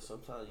problem is.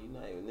 Sometimes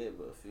you're not even it,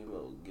 but a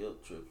female will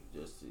guilt trip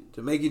you just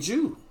to make it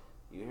you.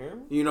 You hear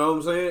me? You know what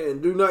I'm saying?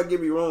 And do not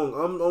get me wrong.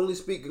 I'm only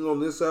speaking on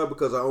this side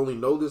because I only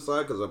know this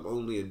side because I'm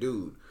only a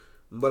dude.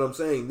 But I'm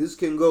saying this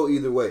can go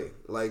either way.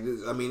 Like,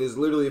 this, I mean, it's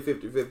literally a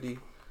 50-50.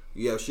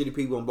 You have shitty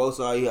people on both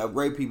sides. You have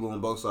great people on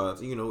both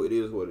sides. You know, it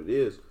is what it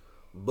is.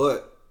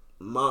 But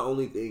my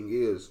only thing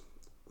is,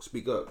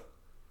 speak up.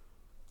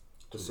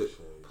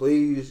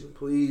 Please,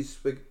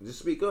 just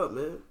speak up,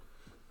 man.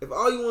 If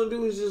all you want to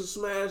do is just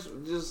smash,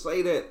 just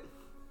say that.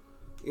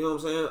 You know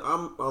what I'm saying?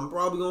 I'm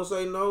probably going to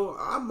say no.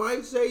 I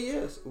might say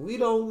yes. We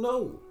don't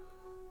know.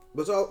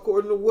 But it's all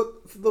according to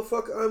what the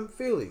fuck I'm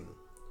feeling.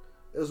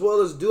 As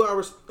well as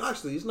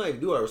actually, it's not even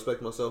do I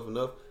respect myself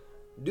enough.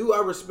 Do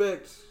I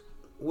respect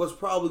what's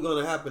probably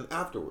going to happen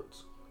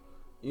afterwards?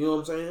 You know what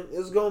I'm saying?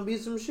 It's going to be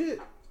some shit.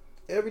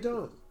 Every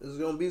time. It's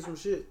going to be some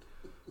shit.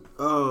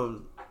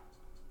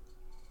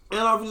 And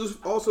I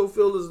just also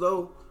feel as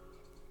though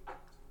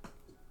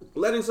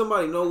letting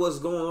somebody know what's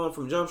going on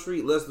from Jump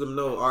Street lets them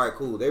know, all right,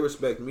 cool, they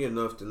respect me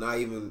enough to not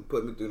even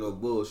put me through no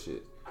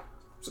bullshit.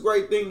 It's a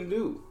great thing to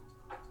do.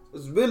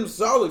 It's been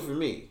solid for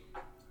me.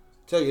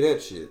 Tell you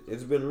that shit.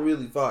 It's been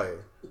really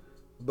fire.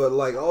 But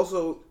like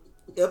also,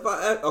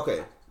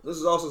 okay, this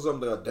is also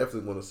something I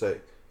definitely want to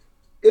say.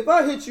 If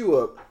I hit you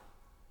up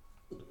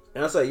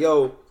and I say,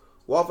 yo,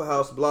 Waffle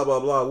House, blah, blah,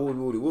 blah, woo,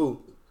 woo,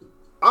 woo,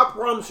 I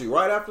promise you,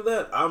 right after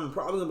that, I'm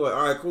probably going to be like,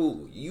 all right,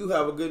 cool, you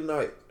have a good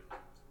night.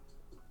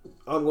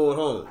 I'm going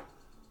home.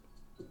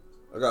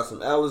 I got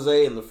some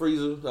Alizé in the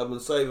freezer I've been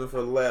saving for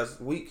the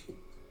last week.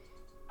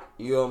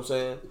 You know what I'm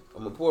saying?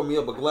 I'm going to pour me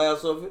up a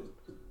glass of it.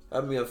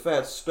 Have me a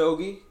fat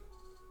stogie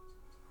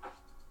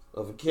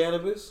of a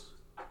cannabis.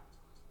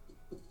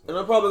 And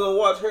I'm probably going to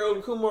watch Harold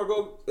and Kumar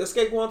go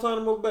escape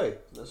Guantanamo Bay.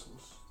 That's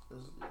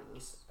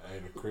Hey,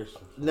 the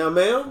Christmas. Now,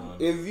 ma'am,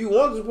 if you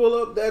want to pull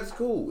up, that's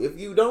cool. If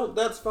you don't,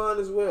 that's fine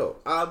as well.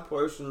 I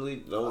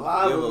personally don't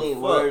give a need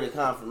fuck. word of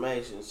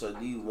confirmation. So,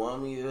 do you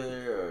want me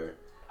there, or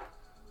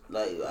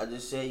like I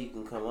just said you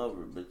can come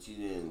over, but you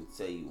didn't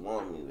say you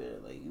want me there.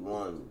 Like you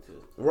wanted me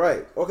to.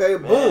 Right. Okay.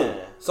 Man. Boom.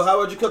 So, how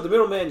about you cut the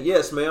middleman?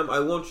 Yes, ma'am. I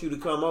want you to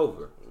come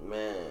over.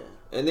 Man.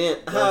 And then,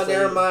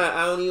 never mind.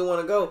 I don't even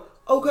want to go.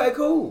 Okay,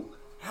 cool.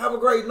 Have a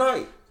great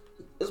night.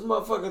 It's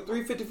motherfucking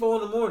 3:54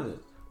 in the morning.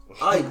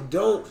 I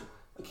don't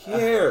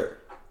care.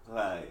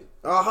 Like,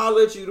 I'll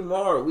holler at you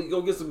tomorrow. We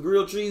go get some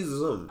grilled cheese or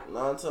something.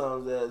 9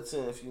 times out of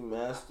 10, if you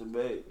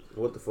masturbate,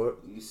 What the fuck?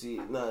 you see,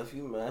 if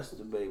you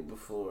masturbate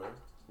before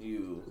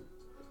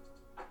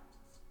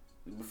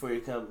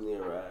your company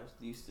arrives,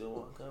 do you still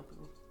want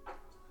company?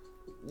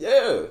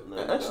 Yeah. No,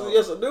 Actually,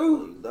 yes I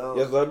do.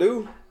 Yes I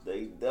do.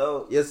 They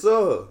don't. Yes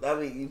sir. I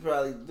mean, you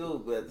probably do,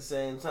 but at the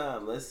same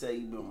time, let's say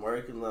you've been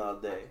working all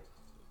day.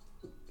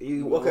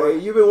 You've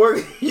been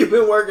working. You've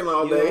been working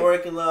all day. You've been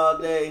working all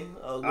day.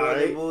 Oh, girl,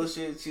 they Right.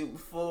 bullshit you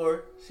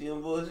before. She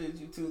done bullshit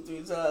you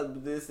 2-3 times,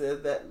 but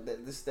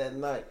that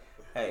night.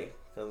 Hey,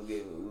 come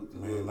get me.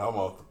 Man, I'm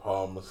off the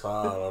Paul Masson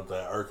off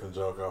that Erkin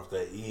joke off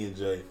that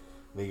E&J.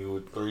 Nigga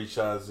with 3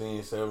 shots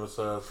in, 7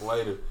 shots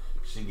later,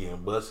 she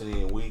getting busted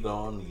in. We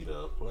gon' need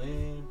a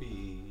plan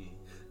B.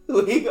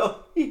 We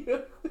gon' need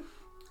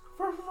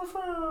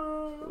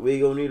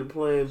a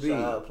plan B.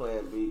 Shout out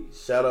Plan B.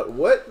 Shout out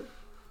what?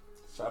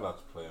 Shout out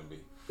to Plan B.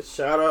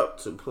 Shout out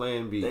to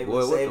Plan B. They've Boy,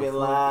 been what saving the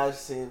fuck? lives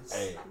since.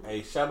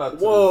 Hey, shout out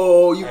to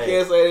Whoa, you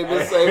can't say they've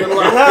been saving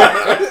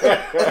lives.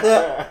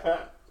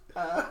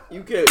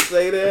 You can't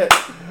say that.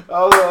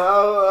 Hold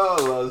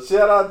on.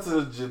 Shout out to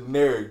the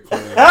generic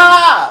plan.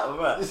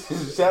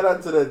 Shout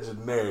out to that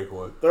generic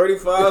one.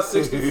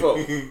 3564.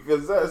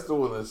 Because that's the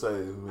one that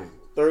saves me.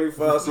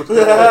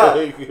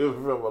 3564.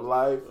 From a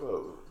life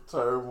of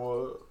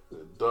turmoil,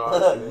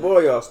 darkness,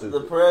 Boy, y'all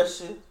stupid.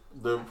 depression,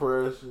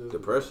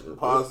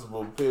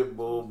 possible pit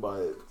bull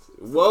bites.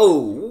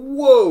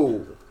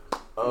 Whoa.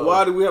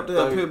 Why do we have to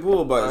have pit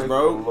bull bites,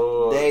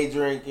 bro? Day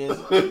drinking.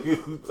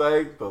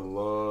 Thank the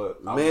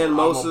Lord. Man,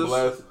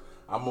 Moses.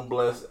 I'm gonna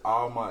bless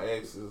all my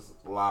exes'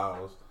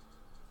 lives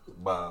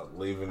by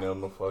leaving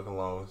them the fuck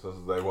alone since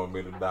they want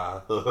me to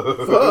die.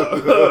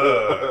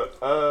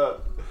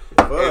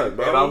 And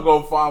I'm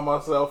gonna find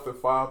myself and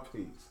find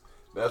peace.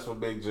 That's what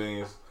Big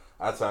Genius.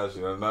 I touch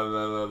you.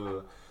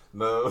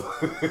 No.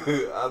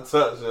 I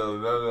touch you.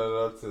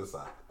 No. To the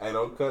side. Hey,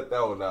 don't cut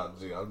that one out,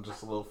 G. I'm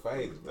just a little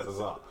faded. That's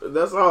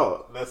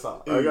all.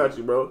 I got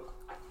you, bro.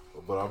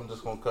 But I'm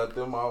just gonna cut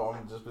them out. I'm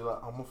gonna just be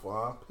like, I'm gonna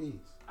find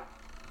peace.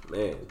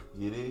 Man,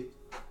 You did?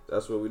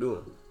 that's what we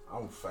doing.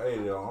 I'm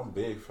faded. I'm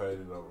big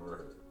faded over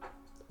here.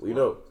 We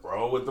know.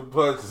 Roll with the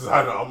punches.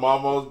 I know I'm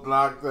almost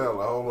knocked out.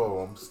 Hold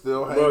on. I'm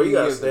still hanging. Bro, you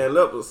gotta in stand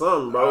there. up or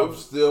something, bro. I'm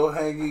still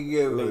hanging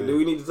in there. Nigga, do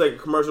we need to take a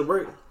commercial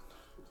break?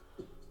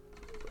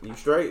 You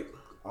straight?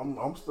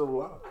 I'm still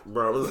alive.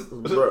 Bro,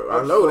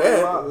 I know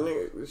that.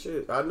 Nigga,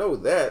 shit, I know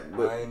that,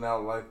 but I ain't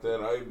out like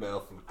that. I ain't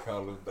out for the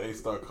count. If they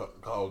start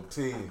calling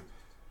 10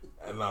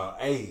 and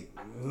 8,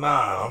 9,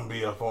 I'm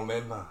be up on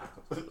that 9.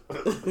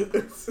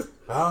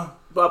 Huh?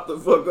 pop the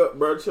fuck up,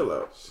 bro. Chill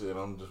out. Shit,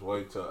 I'm just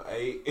wait till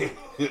 8.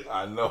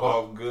 I know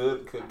I'm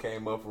good.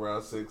 Came up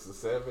around 6 or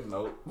 7.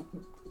 Nope.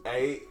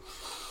 8,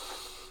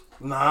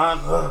 9.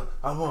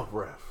 I'm up,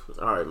 ref.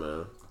 All right,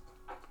 man.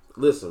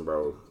 Listen,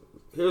 bro.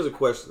 Here's a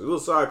question, a little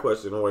side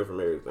question away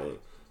from everything.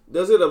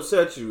 Does it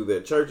upset you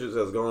that churches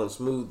has gone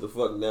smooth the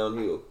fuck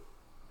downhill?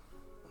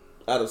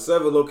 Out of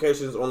 7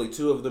 locations, only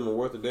 2 of them are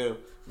worth a damn.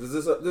 Does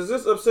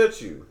this upset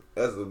you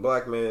as the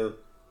black man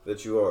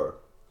that you are?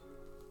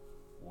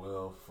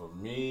 Well, for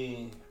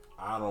me,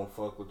 I don't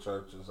fuck with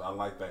churches. I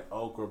like that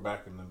okra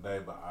back in the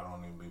day, but I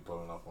don't even be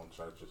pulling up on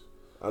churches.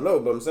 I know,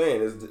 but I'm saying,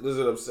 does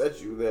it upset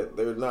you that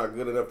they're not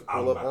good enough to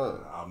pull up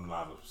on? I'm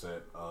not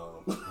upset.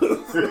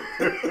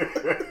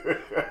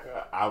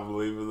 I'm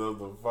leaving them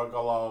the fuck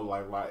alone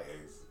like my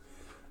ex.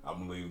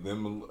 I'm leaving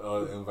them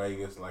in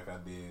Vegas like I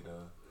did.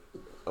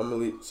 I'm gonna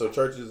leave. So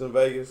churches in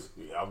Vegas?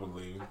 Yeah, I'm gonna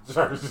leave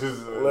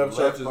churches. Left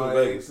churches in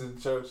Vegas. In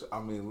church.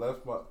 I mean,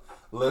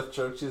 left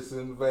churches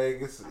in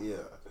Vegas. Yeah,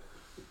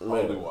 Man.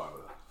 holy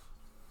water.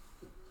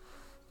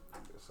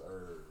 Yes,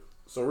 sir.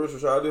 So, Rich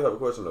Ra'Shaad, I do have a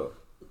question though.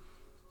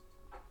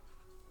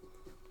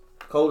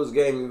 Coldest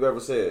game you've ever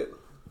said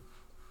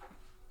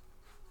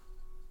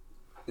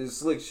is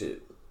slick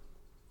shit.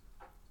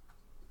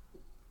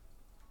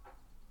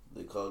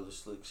 They call it the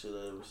slick shit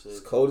I ever said.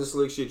 It's coldest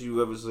slick shit you've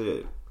ever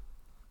said.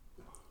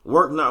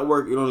 Work, not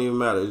work, it don't even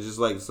matter. It's just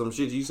like some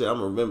shit you say, I'm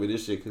gonna remember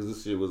this shit because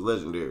this shit was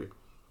legendary.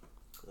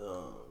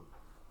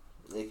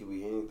 It could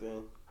be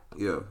anything.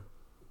 Yeah.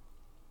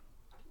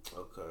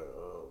 Okay.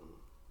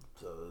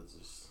 So it's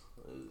this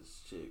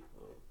chick,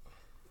 man.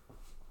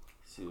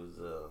 She was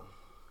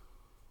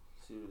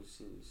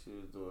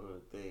doing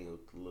her thing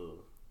with the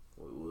little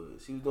wood.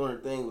 She was doing her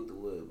thing with the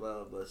wood,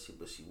 blah blah.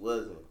 But she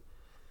wasn't,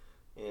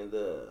 and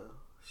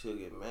she'll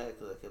get mad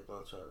because I kept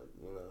on trying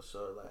to, show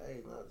her like, hey,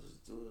 no,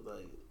 just do it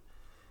like.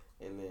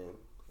 And then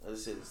I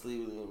just said, just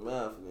leave it in your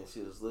mouth, and then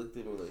she just looked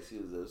at me like she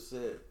was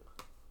upset.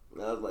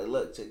 And I was like,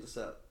 look, check this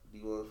out. Do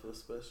you want to feel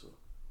special?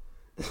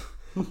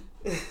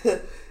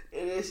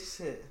 And then she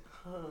said,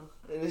 huh.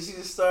 And then she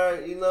just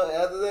started,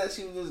 after that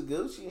she was just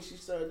Gucci, and she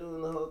started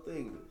doing the whole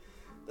thing.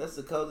 That's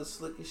the coldest,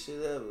 slickest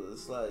shit ever.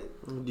 It's like,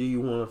 do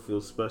you want to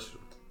feel special?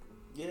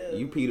 Yeah.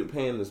 You Peter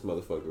Pan this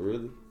motherfucker,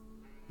 really?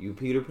 You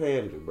Peter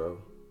Panned it, bro.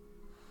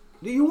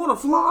 Do you want to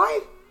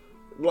fly?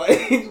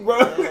 Like, bro.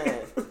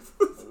 Man.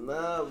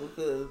 Nah,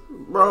 because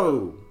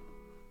bro.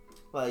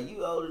 Like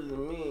you older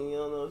than me and you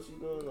don't know what you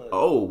doing. Like,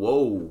 Oh,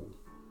 whoa.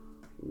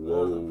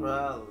 That's a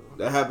problem.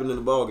 That happened in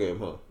the ball game,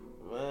 huh?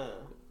 Man.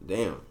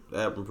 Damn, that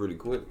happened pretty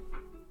quick.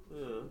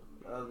 Yeah.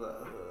 I was like,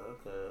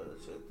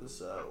 okay, check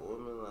this out.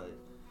 Women like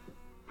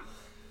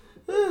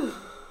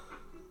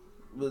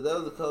but that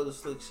was the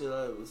coldest slick shit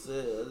I ever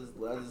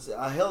said.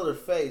 I held her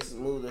face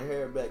and moved her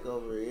hair back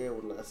over her ear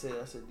when I said,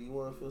 do you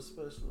want to feel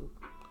special?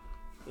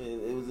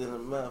 And it was in her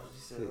mouth.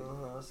 She said,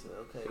 I said,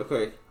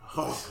 okay.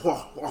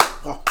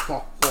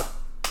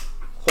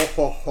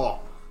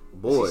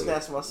 Boy. She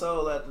snatched my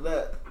soul after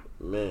that.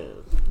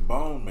 Man.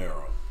 Bone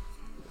marrow.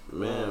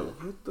 Man.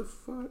 What the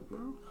fuck,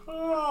 bro?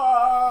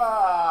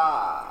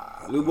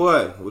 New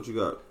boy, what you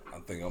got? I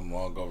think I'm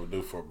long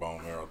overdue for a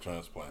bone marrow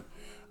transplant.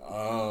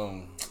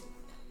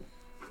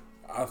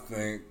 I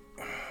think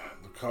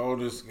the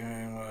coldest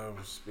game I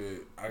ever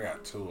spit, I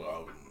got two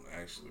of them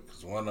actually,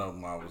 because one of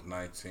them I was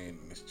 19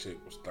 and this chick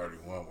was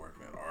 31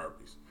 working at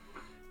Arby's,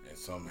 and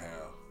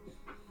somehow,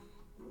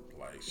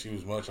 like, she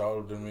was much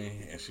older than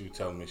me, and she was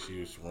telling me she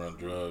used to run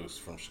drugs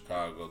from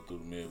Chicago through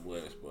the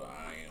Midwest, but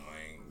I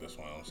ain't that's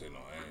why I don't say no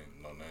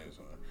names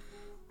on her,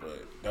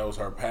 but that was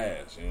her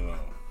past, you know,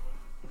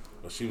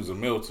 but she was a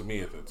meal to me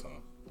at that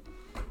time,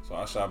 so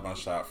I shot my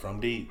shot from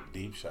deep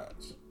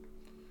shots.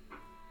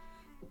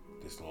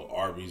 This little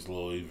Arby's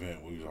little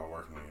event we was all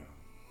working in.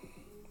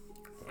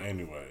 But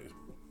anyways,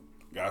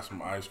 got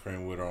some ice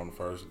cream with her on the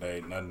first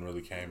day. Nothing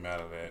really came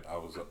out of that. I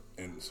was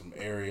in some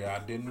area I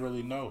didn't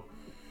really know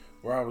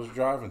where I was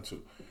driving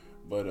to.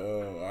 But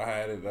I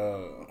had it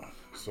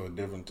so a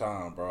different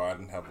time, bro. I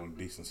didn't have a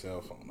decent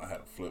cell phone. I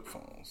had a flip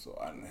phone, so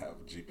I didn't have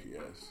a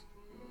GPS.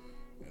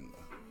 And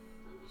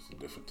it's a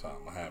different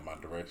time. I had my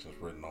directions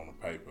written on the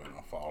paper and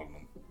I followed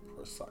them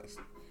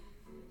precisely.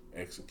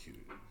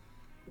 Executed.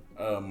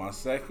 My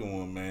second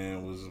one,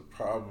 man, was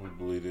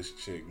probably this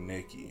chick,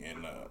 Nikki,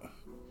 and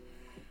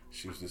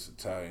she was this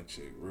Italian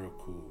chick, real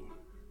cool,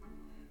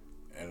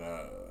 and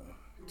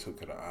took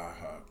her to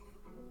IHOP,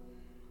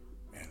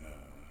 and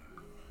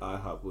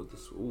IHOP with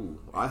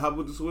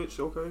the switch,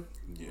 okay?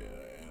 Yeah,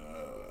 and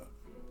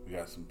we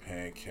got some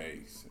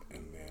pancakes,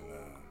 and then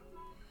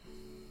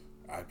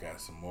I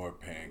got some more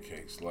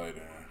pancakes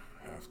later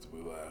after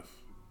we left,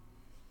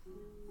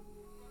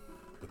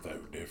 but they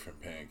were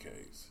different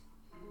pancakes.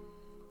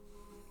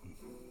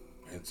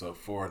 And so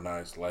 4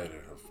 nights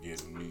later of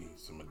getting me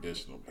some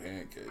additional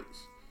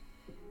pancakes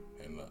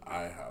and the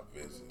IHOP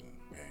visiting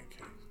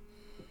pancakes.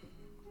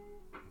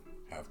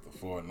 After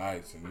 4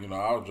 nights, and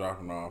I was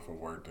dropping her off at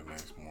work the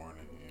next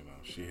morning.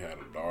 She had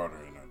a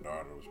daughter, and her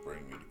daughter was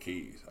bringing me the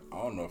keys. I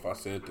don't know if I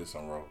said this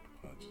on Roll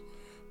the Punches,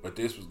 but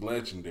this was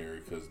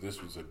legendary because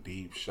this was a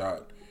deep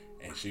shot,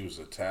 and she was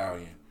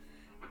Italian,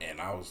 and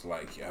I was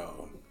like,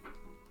 yo,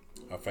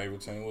 her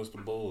favorite team was the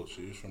Bulls.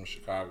 She was from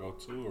Chicago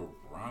too,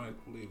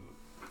 ironically.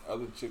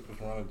 Other chick was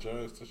running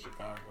drugs to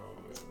Chicago.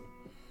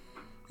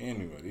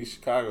 Anyway, these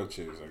Chicago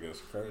chicks, I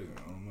guess, are crazy. I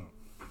don't know.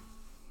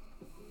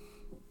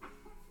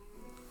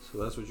 So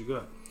that's what you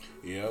got.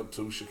 Yeah,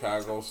 2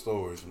 Chicago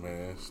stories,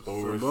 man.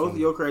 So both of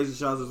your crazy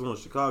shots is on a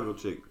Chicago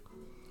chick.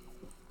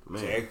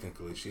 Man.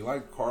 Technically, she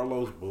liked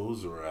Carlos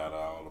Boozer out of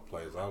all the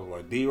places. I was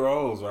like, D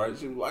Rose, right?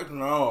 She was like,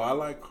 no, I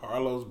like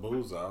Carlos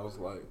Boozer. I was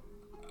like,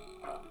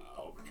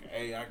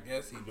 okay, I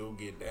guess he do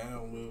get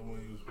down with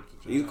when he was with the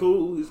Jazz.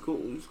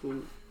 He's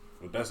cool.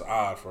 But that's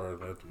odd for her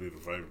not to be the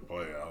favorite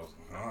player. I was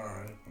like, all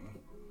right.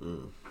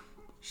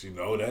 She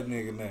know that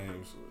nigga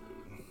name, so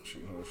she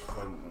knows she's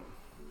talking about.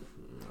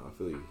 I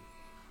feel you.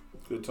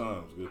 Good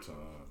times.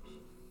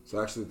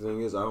 So actually the thing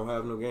is, I don't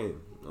have no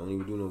game. I don't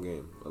even do no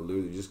game. I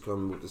literally just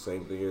come with the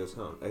same thing every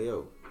time. Hey,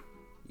 yo,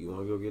 you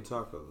want to go get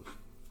tacos?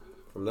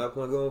 From that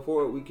point going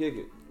forward, we kick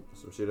it.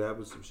 Some shit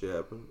happens,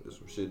 If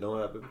some shit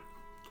don't happen,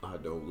 I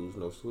don't lose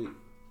no sleep.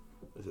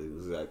 That's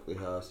exactly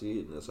how I see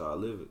it, and that's how I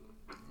live it.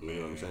 You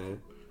know what I'm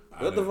saying?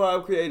 Let the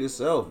vibe create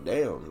itself.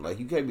 Damn. Like,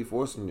 you can't be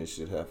forcing this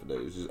shit half a day.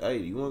 It's just, hey,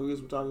 you want to go get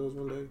some tacos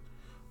one day?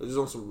 Let's just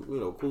on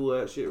some, cool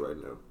ass shit right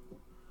now.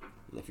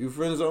 And if you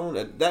friend zone,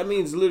 that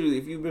means literally,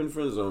 if you've been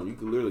friend zone, you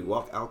can literally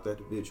walk out that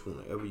bitch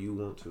whenever you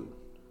want to.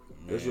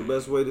 Man. That's your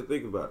best way to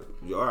think about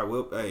it. All right,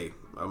 well, hey,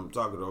 I'm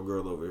talking to a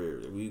girl over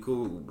here. We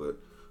cool, but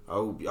I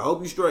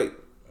hope you straight.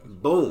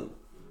 Boom.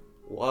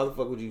 Why the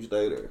fuck would you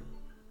stay there?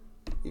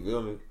 You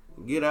feel me?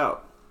 Get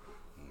out.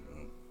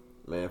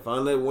 Man,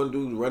 find that one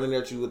dude running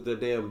at you with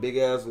that damn big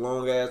ass,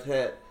 long ass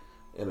hat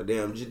and a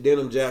damn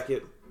denim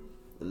jacket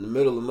in the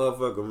middle of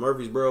motherfucking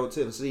Murfreesboro,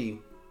 Tennessee.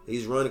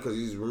 He's running because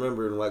he's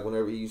remembering like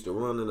whenever he used to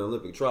run in the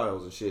Olympic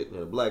trials and shit,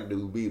 and a black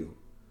dude beat him.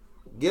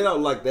 Get out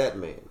like that,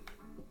 man.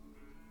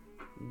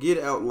 Get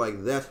out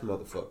like that,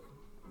 motherfucker.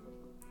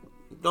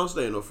 Don't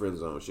stay in no friend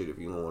zone shit if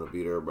you don't want to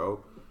be there,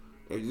 bro.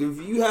 If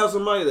you have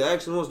somebody that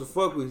actually wants to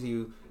fuck with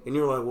you, and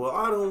you're like, well,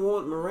 I don't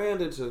want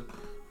Miranda to...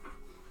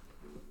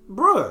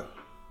 Bruh.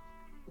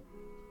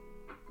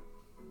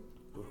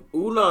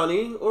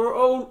 Oonani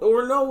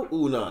or no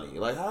Oonani.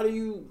 Like, how do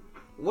you...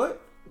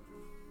 What?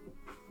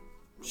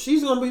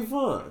 She's gonna be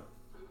fine.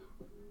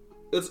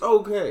 It's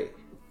okay.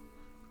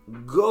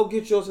 Go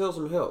get yourself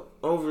some help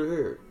over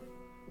here.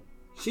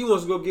 She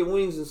wants to go get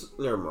wings and...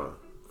 Never mind.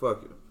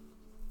 Fuck it.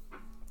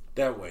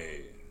 That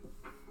way.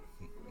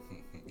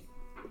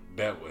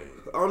 That way.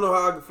 I don't know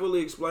how I can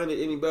fully explain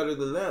it any better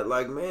than that.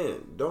 Like, man,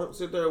 don't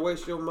sit there and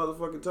waste your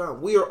motherfucking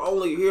time. We are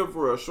only here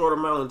for a short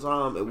amount of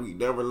time, and we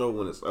never know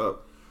when it's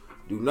up.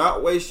 Do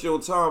not waste your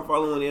time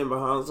following in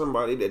behind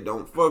somebody that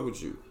don't fuck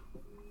with you.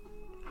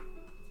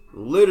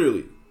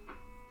 Literally.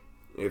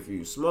 If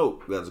you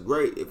smoke, that's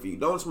great. If you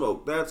don't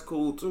smoke, that's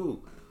cool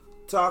too.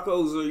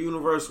 Tacos are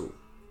universal.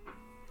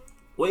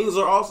 Wings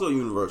are also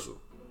universal.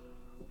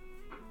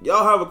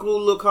 Y'all have a cool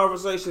little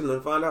conversation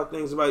and find out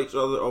things about each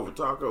other over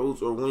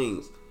tacos or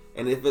wings.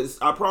 And if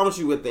it's, I promise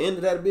you, at the end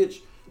of that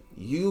bitch,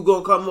 you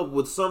gonna come up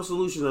with some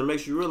solution that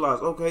makes you realize,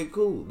 okay,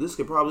 cool, this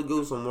could probably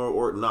go somewhere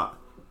or not.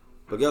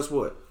 But guess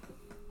what?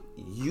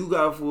 You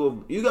got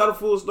a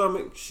full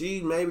stomach.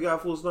 She maybe got a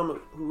full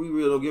stomach. We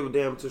really don't give a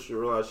damn until she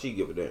realize she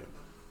give a damn.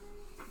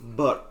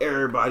 But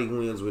everybody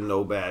wins with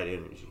no bad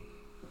energy.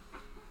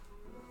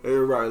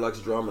 Everybody likes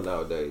drama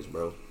nowadays,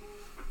 bro.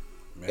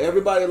 Man.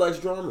 Everybody likes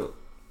drama.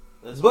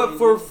 But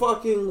for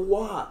fucking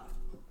what?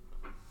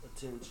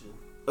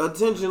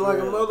 Attention like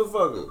a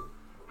motherfucker.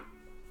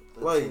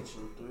 Like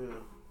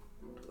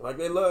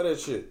they love that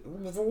shit.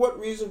 For what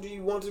reason do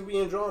you want to be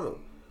in drama?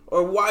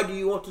 Or why do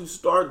you want to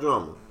start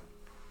drama?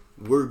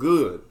 We're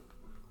good.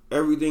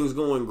 Everything's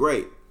going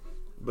great.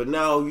 But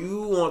now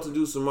you want to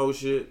do some more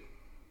shit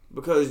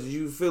because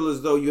you feel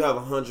as though you have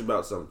a hunch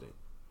about something.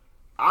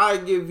 I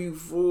give you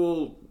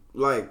full,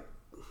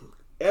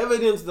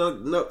 evidence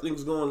that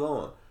nothing's going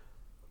on.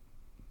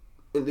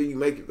 And then you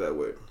make it that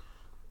way.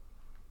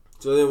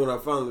 So then when I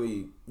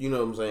finally, you know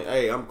what I'm saying,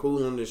 hey, I'm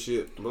cool on this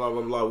shit, blah,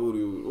 blah, blah,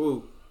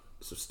 woo,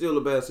 it's still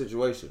a bad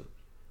situation.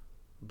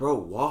 Bro,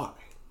 why?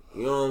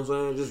 You know what I'm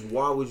saying? Just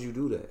why would you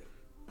do that?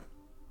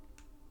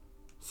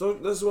 So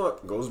that's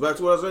what goes back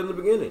to what I said in the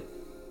beginning.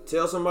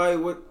 Tell somebody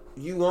what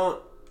you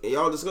want, and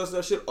y'all discuss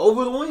that shit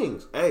over the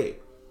wings. Hey,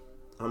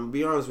 I'm going to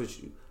be honest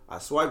with you. I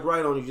swiped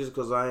right on you just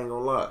because I ain't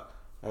going to lie.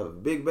 I have a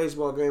big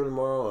baseball game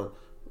tomorrow, and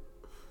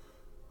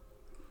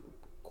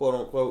quote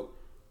unquote,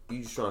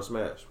 you just trying to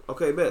smash.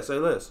 Okay, bet, say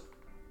less.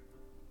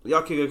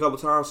 Y'all kick it a couple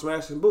times,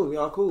 smash, and boom,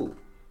 y'all cool.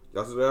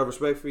 Y'all still have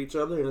respect for each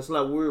other, and it's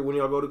not weird when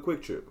y'all go to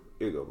Quick Trip.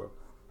 Here you go, bro.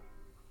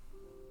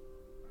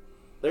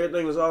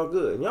 Everything is all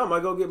good. And y'all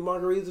might go get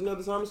margaritas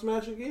another time and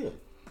smash again.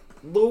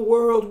 The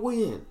world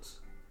wins.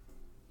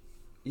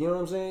 You know what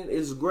I'm saying?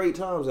 It's great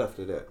times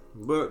after that.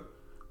 But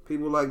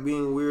people like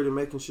being weird and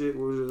making shit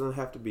where it doesn't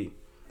have to be.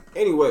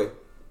 Anyway,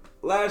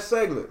 last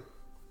segment.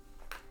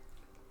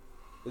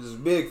 This is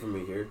big for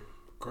me here.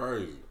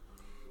 Crazy.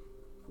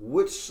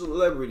 Which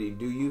celebrity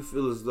do you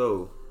feel as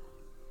though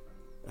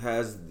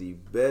has the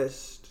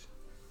best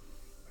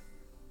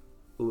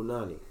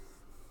Oonani?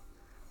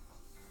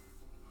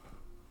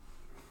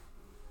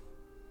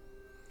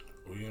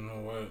 Well, you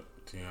know what?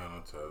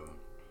 Tiana Taylor.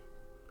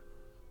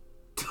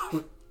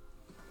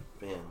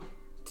 Bam.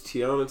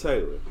 Tiana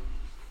Taylor.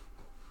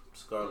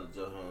 Scarlett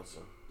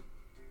Johansson.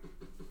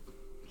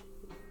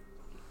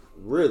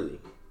 Really?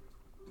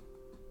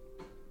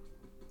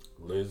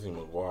 Lizzie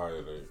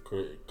McGuire,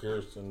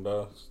 Kirsten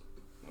Dunst.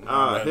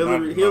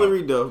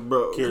 Hillary Duff,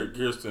 bro.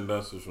 Kirsten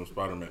Dunst is from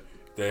Spider-Man.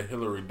 That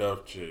Hillary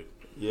Duff chick.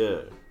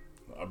 Yeah.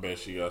 I bet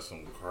she got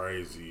some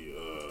crazy.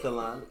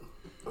 Kalani,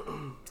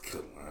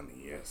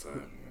 yes,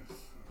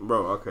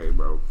 Bro, okay,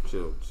 bro.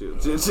 Chill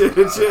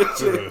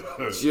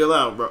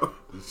out, bro.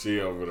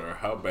 She over there.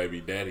 Her baby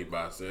daddy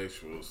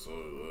bisexual, so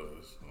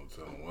I'm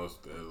telling what's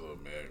that little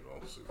man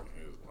gonna see in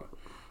his life.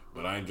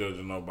 But I ain't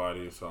judging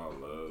nobody. It's all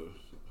love.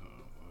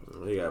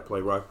 He gotta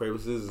play rock, paper,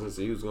 scissors and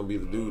see who's gonna be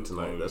the dude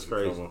tonight. That's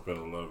crazy. Come up in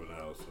a loving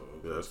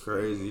household. That's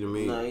crazy to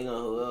me. Nah, you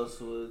know who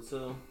else would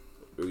too?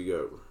 Here we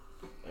go.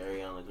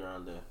 Ariana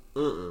Grande.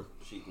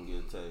 She can get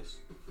a taste.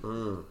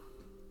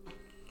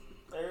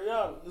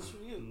 Ariana, this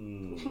for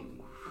you.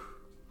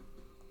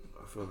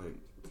 I feel like,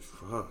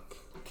 fuck.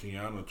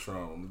 Tiana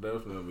Trump. I'm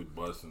definitely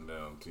busting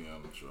down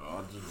Tiana Trump.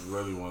 I just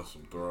really want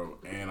some throat,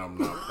 and I'm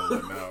not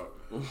pulling out.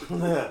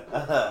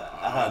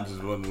 I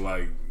just want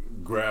to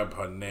grab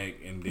her neck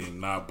and then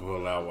not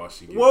pull out while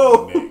she gets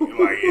her neck.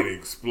 Like it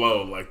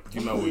explode. Like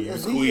you know when you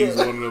squeeze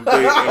one of the big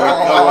and it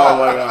come out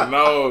like her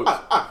nose.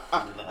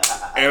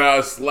 And I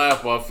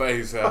slap her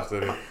face after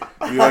that.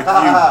 Be like,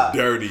 you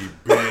dirty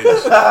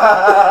bitch.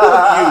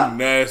 You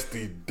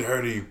nasty,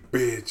 dirty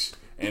bitch.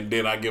 And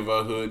then I give her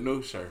a hood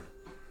new shirt.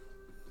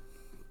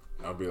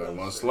 I'll be like,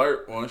 one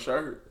slurp, one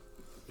shirt.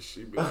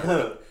 She be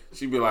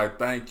like,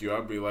 thank you.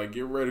 I'll be like,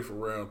 get ready for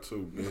round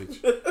 2,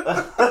 bitch. Yeah,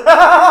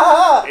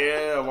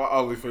 my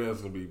OnlyFans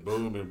gonna be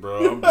booming,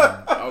 bro.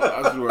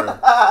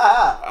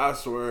 I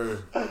swear.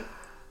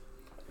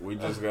 We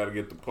just gotta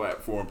get the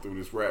platform through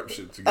this rap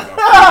shit to get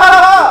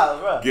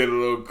get a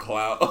little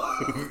clout.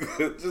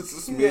 Just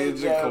a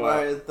smidge of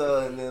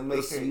clout. And then make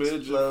a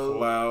smidge of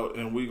clout,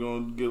 and we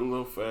gonna get a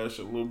little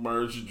fashion, a little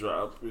merch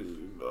drop.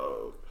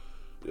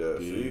 Yeah,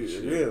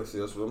 see,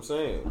 that's what I'm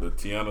saying. The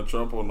Tiana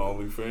Trump on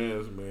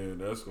OnlyFans, man,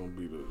 that's gonna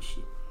be the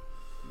shit.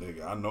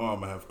 Nigga, I know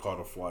I'm gonna have caught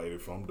a flight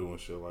if I'm doing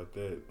shit like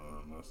that.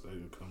 Unless they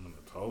can come into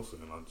Tulsa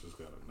and I just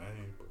got a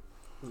name.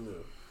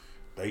 But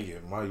they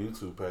get my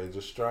YouTube page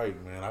a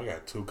strike, man. I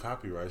got 2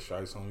 copyright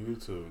strikes on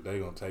YouTube. They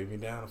gonna take me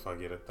down if I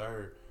get a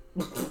 3rd.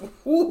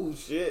 Ooh,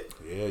 shit.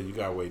 Yeah, you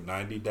gotta wait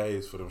 90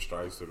 days for them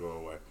strikes to go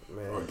away.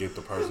 Man. Or get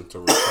the person to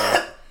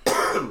retract.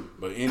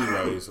 But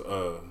anyways,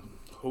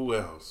 who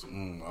else?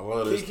 I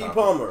love this Keke topic.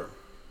 Palmer.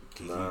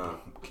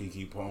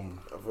 Keke Palmer.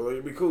 I feel like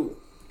it'd be cool.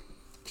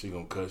 She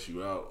gonna cuss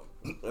you out.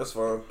 That's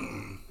fine.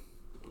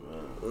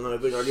 I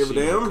think I give a She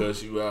damn. gonna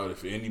cuss you out.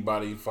 If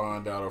anybody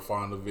find out or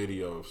find the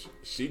video,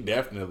 she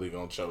definitely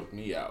gonna choke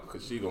me out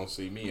because she gonna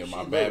see me in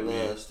my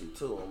Batman. Nasty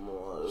too.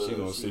 She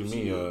gonna see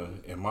me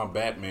in my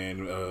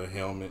Batman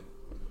helmet.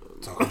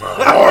 Talking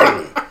about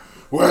Harley.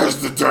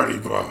 Where's the dirty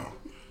bomb?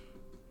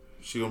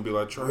 She gonna be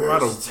like, Trey,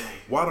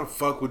 why the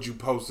fuck would you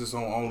post this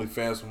on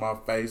OnlyFans with my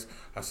face?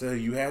 I said,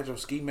 you had your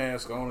ski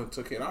mask on and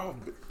took it off.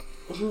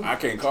 I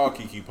can't call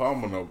Keke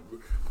Palmer no.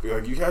 Be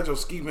like, you had your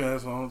ski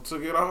mask on and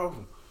took it off.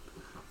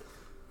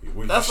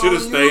 Well, you should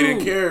have stayed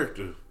in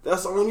character.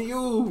 That's on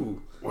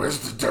you. Where's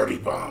the dirty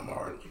bomb,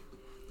 Harley?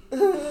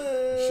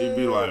 She'd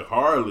be like,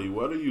 Harley,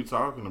 what are you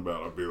talking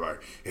about? I'd be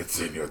like, it's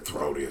in your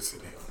throat,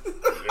 isn't it?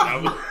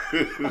 And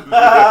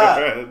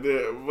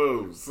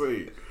move,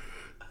 see.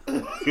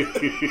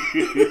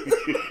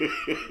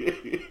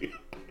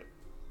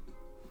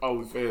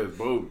 OnlyFans,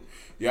 booby.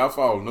 Y'all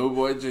follow New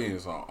Boy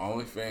Genius on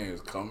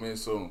OnlyFans. Coming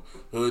soon.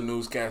 Hood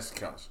News Casting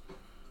Couch.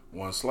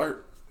 1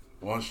 slurp,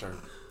 1 shirt.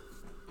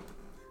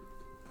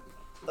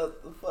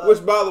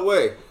 Which, by the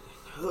way,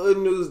 Hood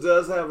News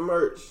does have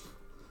merch.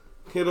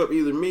 Hit up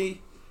either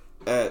me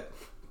at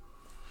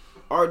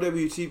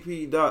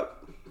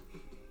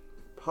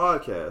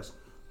rwtp.podcast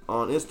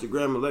on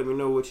Instagram and let me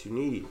know what you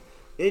need.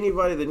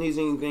 Anybody that needs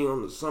anything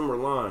on the summer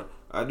line,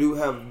 I do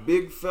have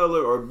big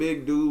fella or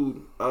big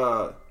dude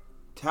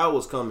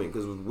towels coming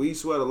because we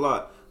sweat a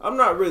lot. I'm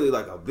not really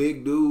like a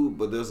big dude,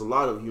 but there's a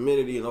lot of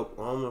humidity in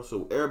Oklahoma,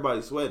 so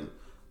everybody's sweating.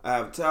 I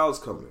have towels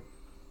coming.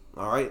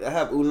 All right, I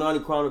have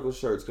Oonani Chronicles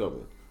shirts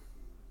coming.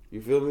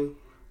 You feel me?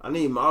 I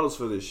need models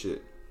for this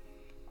shit.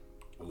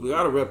 We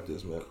gotta rep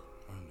this, man.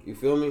 You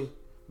feel me?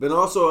 But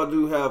also, I've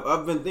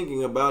been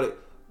thinking about it.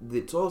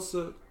 The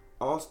Tulsa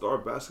All-Star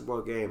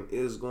basketball game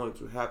is going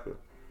to happen.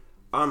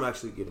 I'm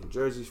actually getting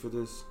jerseys for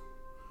this.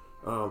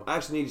 I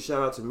actually need to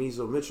shout out to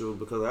Mezo Mitchell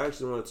because I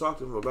actually want to talk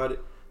to him about it.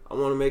 I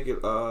want to make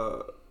it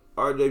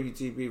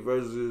RWTP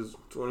versus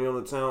 20 on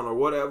the Town or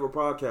whatever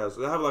podcast.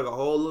 So I have like a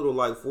whole little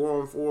like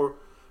 4-on-4,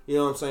 you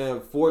know what I'm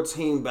saying,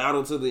 14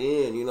 battle to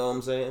the end, you know what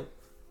I'm saying?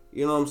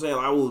 You know what I'm saying?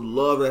 I would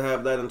love to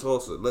have that in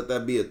Tulsa. Let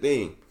that be a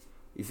thing.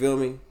 You feel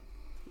me?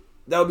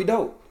 That would be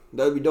dope.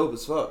 That would be dope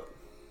as fuck.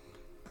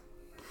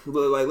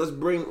 But like, let's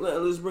bring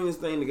this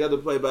thing together,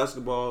 play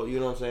basketball. You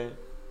know what I'm saying?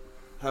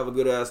 Have a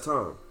good ass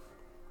time.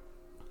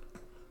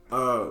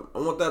 I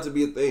want that to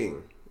be a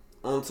thing.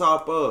 On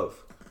top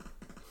of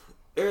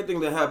everything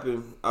that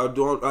happened, I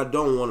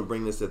don't want to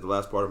bring this at the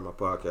last part of my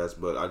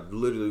podcast, but I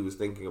literally was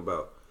thinking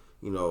about,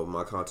 you know,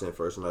 my content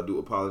first, and I do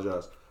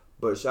apologize.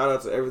 But shout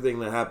out to everything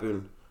that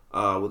happened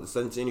with the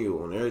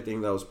Centennial and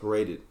everything that was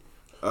paraded.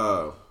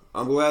 I'm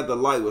glad the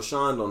light was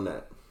shined on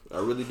that. I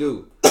really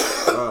do.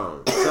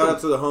 Shout out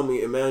to the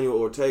homie Emmanuel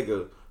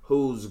Ortega,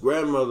 whose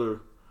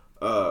grandmother,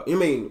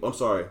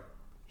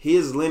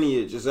 his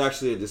lineage is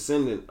actually a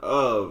descendant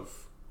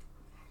of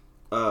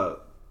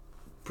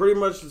pretty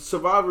much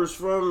survivors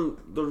from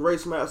the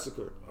race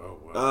massacre. Oh,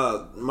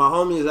 wow. My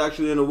homie is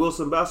actually in a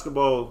Wilson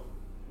basketball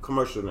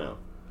commercial now.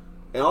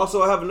 And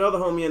also I have another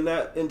homie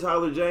in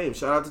Tyler James.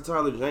 Shout out to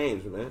Tyler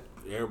James, man.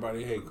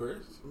 Everybody hate Chris?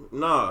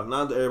 Nah,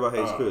 not that everybody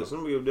hates Chris. I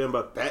don't give a damn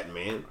about that,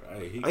 man.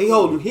 Hey, he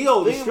cool.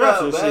 holding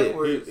straps and shit.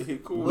 He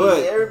cool.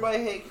 But everybody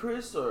hate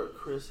Chris or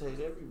Chris hate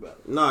everybody?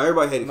 Nah,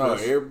 everybody hated Chris.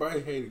 No,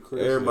 everybody hated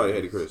Chris. Everybody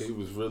hated Chris. He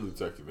was really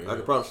tucking it. I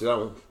can promise you that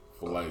one.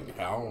 For like,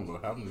 I don't know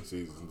how many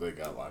seasons they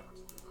got. Like,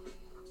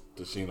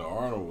 Tashina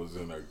Arnold was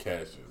in there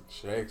cashing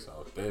checks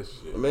off that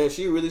shit. Man,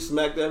 she really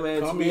smacked that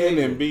man. Come in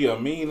and be a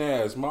mean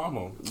ass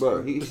mama.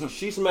 Bro,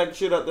 she smacked the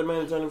shit out that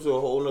man and turned him to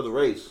a whole nother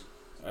race.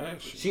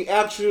 Actually. She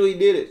actually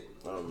did it.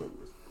 I don't remember.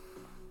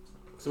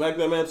 Smacked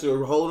that man to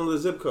a whole nother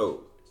zip code.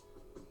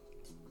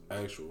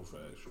 Actual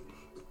factual.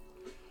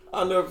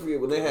 I'll never forget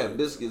when they had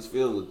biscuits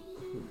filled with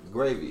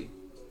gravy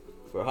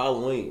for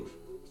Halloween.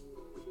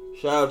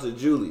 Shout out to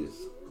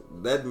Julius.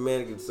 That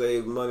man can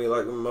save money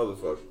like a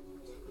motherfucker.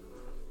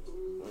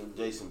 And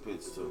Jason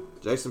Pitts too.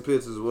 Jason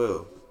Pitts as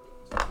well.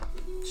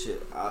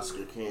 Shit,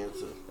 Oscar can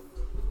too.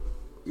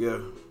 Yeah.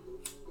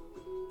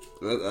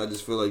 I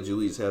just feel like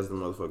Julius has the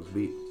motherfuckers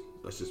beat.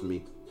 That's just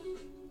me.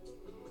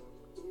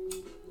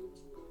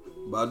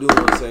 But I do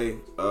want to say,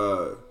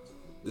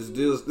 this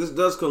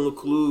does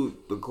conclude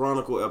the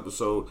Chronicle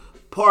episode,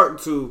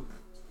 part 2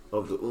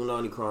 of the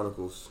Oonani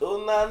Chronicles.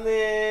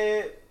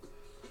 Oonani!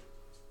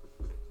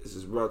 This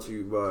is brought to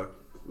you by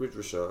Rich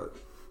Ra'Shaad.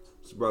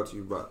 It's brought to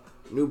you by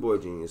New Boy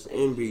Genius,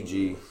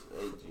 NBG,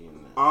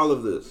 all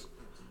of this.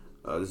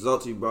 This is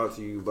also brought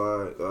to you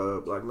by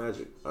Black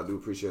Magic. I do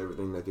appreciate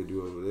everything that they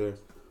do over there.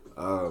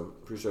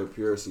 Appreciate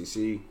Pure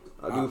CC.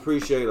 I do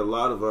appreciate a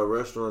lot of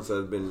restaurants that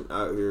have been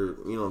out here,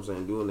 you know what I'm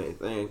saying, doing their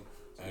thing.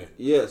 Hey,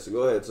 yes,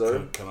 go ahead,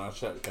 sir. Can I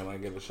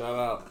get a shout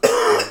out?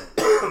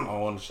 I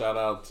want to shout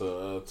out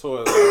to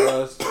Toys R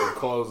Us for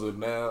closing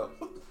now.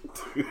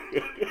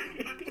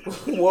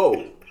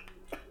 Whoa.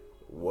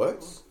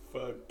 What?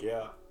 Fuck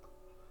yeah.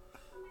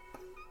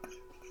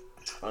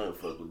 I ain't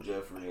fuck with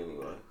Jeffrey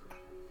anyway.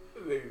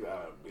 Nigga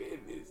out of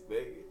business,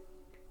 nigga.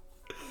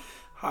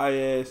 High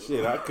ass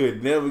shit. I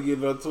could never get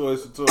no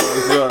toys for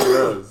Toys R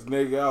Us.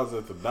 Nigga, I was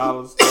at the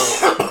dollar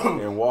store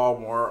and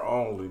Walmart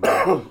only.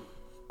 Nigga.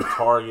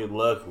 Target,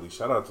 luckily.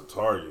 Shout out to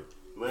Target.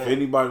 Man. If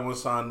anybody want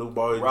to sign New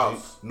Boy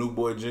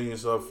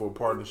Genius up for a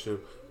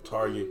partnership,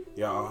 Target,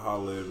 y'all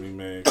holler at me,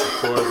 man.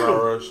 Toys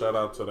R Us, shout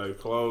out to their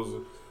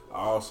closing.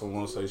 I also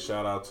want to say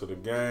shout out to the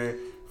gang,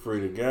 free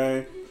the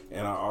gang.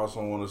 And I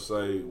also want to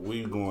say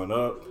we going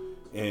up.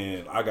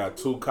 And I got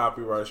 2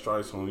 copyright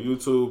strikes on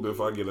YouTube. If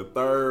I get a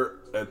third,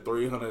 at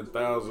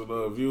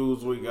 300,000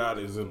 views we got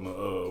is in the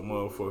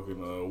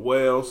motherfucking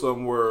well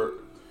somewhere,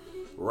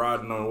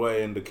 riding on the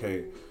way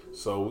indicate.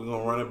 So we're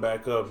going to run it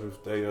back up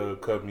if they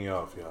cut me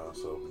off, y'all.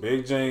 So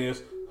Big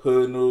Genius,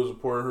 Hood News,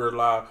 reporting her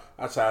live.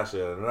 I try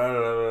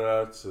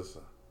to just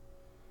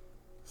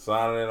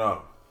signing it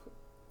off.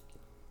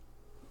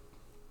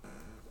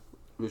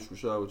 Rich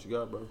Ra'Shaad, what you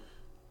got, bro?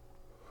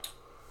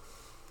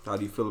 How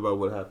do you feel about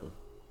what happened?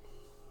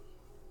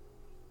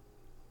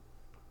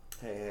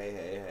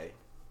 Hey.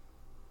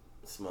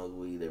 Smoke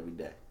weed every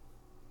day.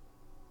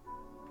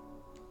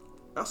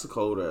 That's a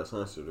cold ass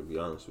answer, to be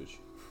honest with you.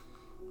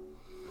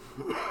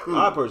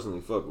 I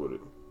personally fuck with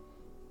it.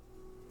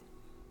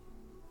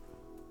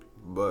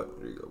 But,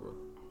 there you go, bro.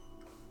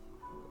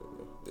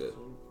 Yeah.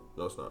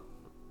 No, it's not.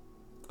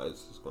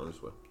 It's going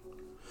this way.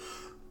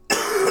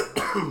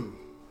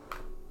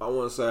 I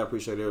want to say I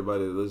appreciate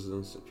everybody that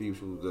listens to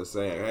people that's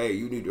saying, hey,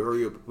 you need to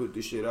hurry up and put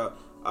this shit out.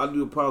 I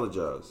do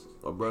apologize.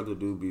 My brother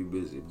do be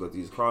busy, but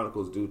these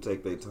chronicles do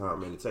take their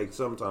time, and it takes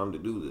some time to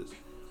do this.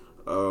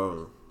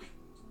 I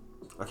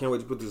can't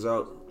wait to put this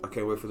out. I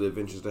can't wait for the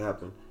adventures to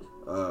happen.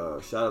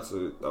 Shout out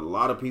to a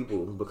lot of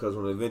people, because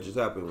when the adventures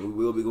happen, we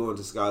will be going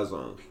to Sky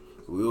Zone.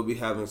 We will be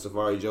having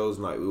Safari Joe's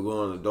night. We'll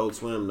go on Adult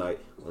Swim night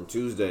on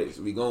Tuesdays.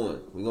 We're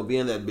going to be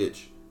in that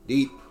bitch.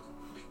 Deep.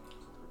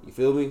 You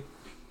feel me?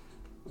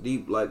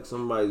 Deep like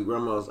somebody's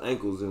grandma's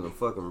ankles in a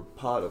fucking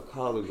pot of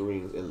collard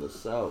greens in the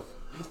South.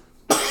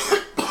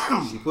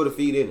 She put her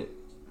feet in it.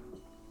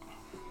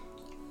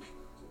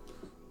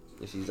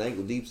 And she's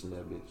ankle deeps in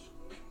that bitch.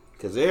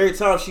 Because every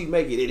time she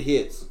make it, it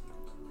hits.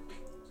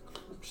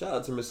 Shout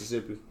out to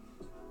Mississippi.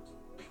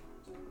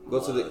 You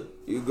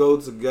go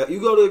to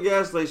the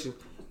gas station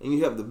and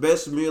you have the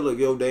best meal of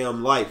your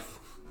damn life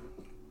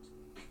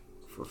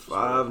for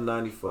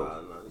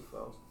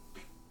 $5.94.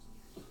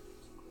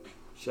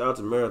 Shout out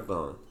to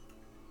Marathon.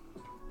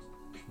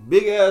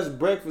 Big ass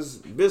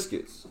breakfast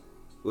biscuits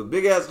with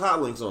big ass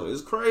hot links on it.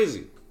 It's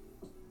crazy.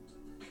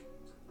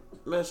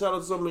 Man, shout out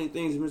to so many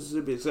things in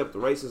Mississippi except the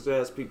racist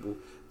ass people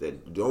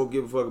that don't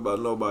give a fuck about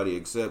nobody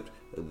except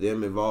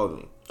them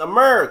involving.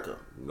 America.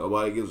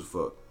 Nobody gives a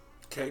fuck.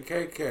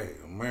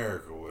 KKK.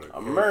 America with a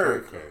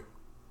America. KKK.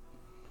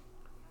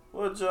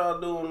 What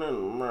y'all doing in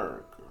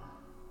America?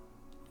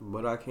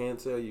 But I can't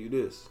tell you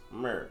this.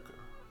 America.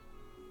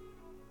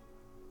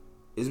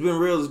 It's been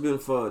real, it's been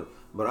fun,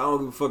 but I don't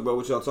give a fuck about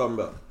what y'all talking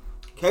about.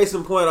 Case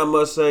in point, I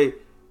must say,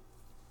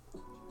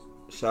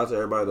 shout out to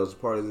everybody that's a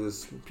part of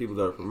this, people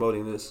that are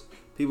promoting this,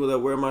 people that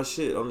wear my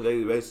shit on a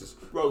daily basis.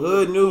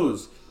 Hood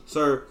News.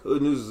 Sir,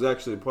 Hood News is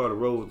actually a part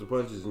of Roll with the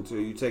Punches until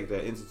you take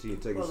that entity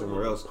and take it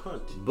somewhere else.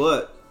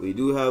 But we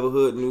do have a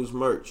Hood News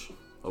merch.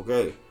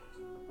 Okay.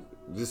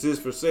 This is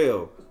for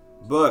sale.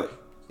 But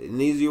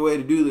an easier way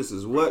to do this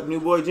is what, New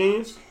Boy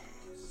Genius?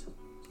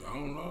 I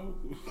don't know.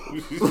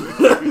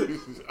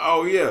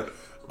 Oh yeah.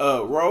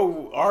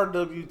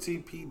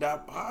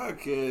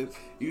 rwtp.podcast.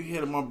 You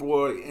hit my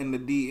boy in the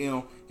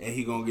DM and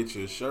he gonna get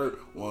you a shirt.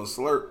 One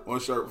shirt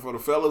for the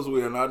fellas.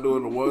 We are not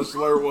doing the one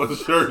slurp, one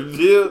shirt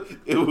deal.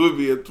 It would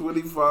be a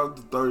 $25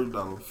 to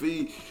 $30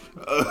 fee.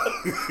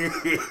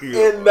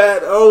 And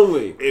that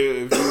only.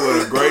 If you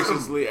want to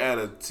graciously add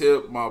a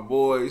tip, my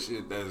boy,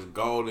 shit that's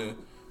golden.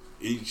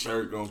 Each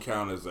shirt gonna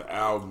count as an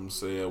album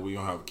sale. We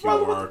gonna have a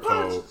QR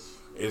code.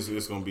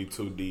 It's gonna be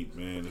too deep,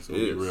 man. It's gonna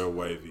be real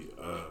wavy.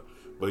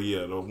 But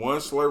yeah, the one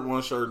slurp,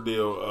 one shirt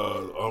deal.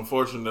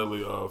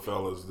 Unfortunately,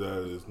 fellas,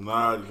 that is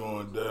not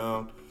going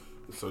down.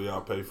 So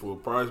y'all pay full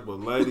price.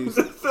 But ladies,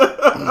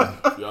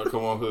 y'all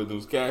come on Hood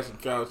News Cash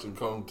and Couch and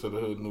come to the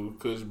Hood News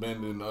Kush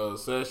Bending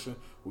session.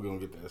 We're gonna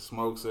get that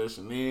smoke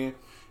session in,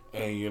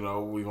 and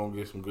we're gonna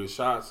get some good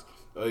shots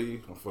for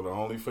the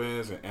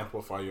OnlyFans and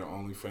amplify your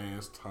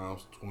OnlyFans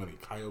times 20.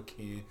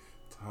 Kaioken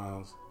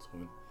times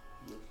 20.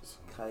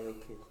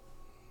 Kaioken.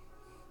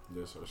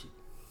 Yes, sir.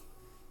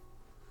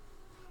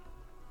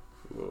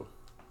 Well,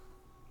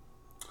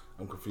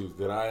 I'm confused.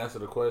 Did I answer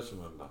the question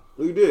or not?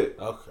 You did.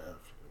 Okay.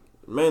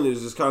 Mainly,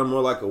 it's just kind of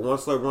more like a one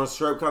slurp, one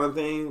strap kind of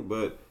thing.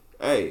 But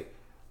hey,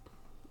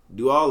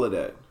 do all of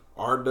that.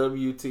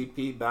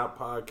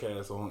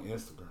 rwtp.podcast on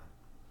Instagram.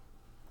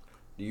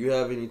 Do you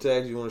have any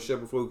tags you want to share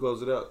before we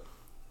close it out?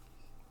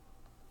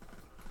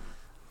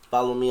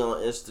 Follow me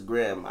on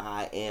Instagram.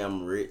 I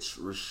am Rich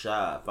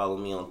Ra'Shaad. Follow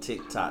me on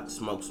TikTok.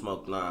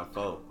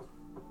 Smoke94.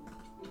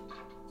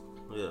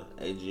 Yeah,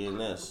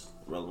 AGNS.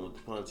 Rolling with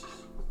the punches.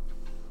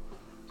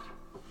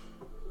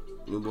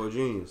 New Boy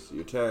Genius.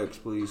 Your tags,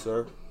 please,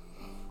 sir.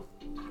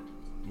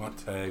 My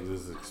tags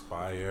is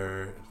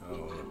expired.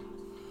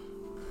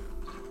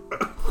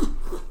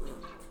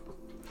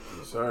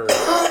 Yes, sir.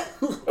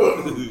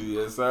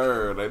 Yes,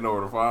 sir. They know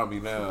where to find me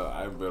now.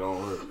 I've been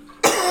on her.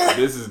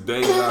 This is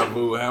deja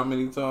vu. How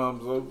many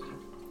times?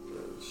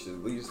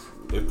 At least.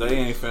 If they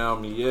ain't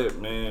found me yet,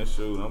 man,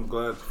 shoot, I'm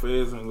glad the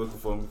feds ain't looking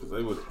for me because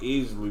they would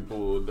easily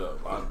pulled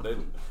up.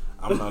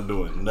 I'm not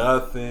doing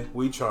nothing.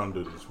 We trying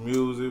to do this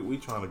music. We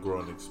trying to grow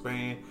and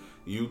expand.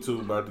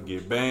 YouTube about to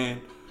get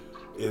banned.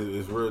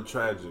 It's real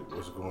tragic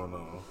what's going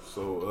on.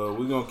 So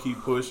we're going to keep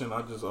pushing.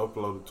 I just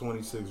uploaded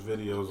 26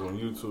 videos on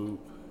YouTube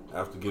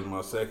after getting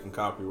my second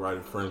copyright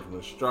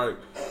infringement strike.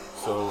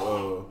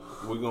 So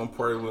we're going to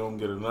pray we don't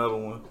get another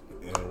one.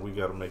 And we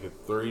got to make it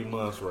 3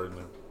 months right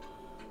now.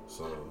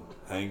 So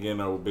hang in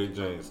there with Big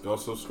James. Go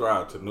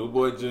subscribe to New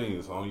Boy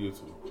Genius on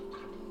YouTube.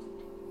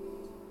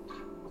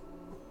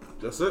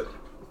 That's it.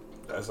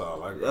 That's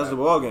all I got. That's the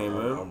ball game,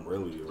 man. I'm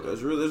really.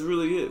 That's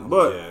really it. I'm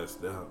but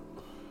gassed out.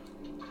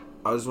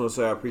 I just want to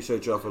say I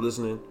appreciate y'all for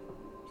listening.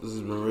 This has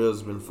been real.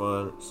 It's been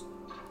fun.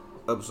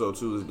 Episode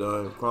 2 is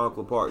done.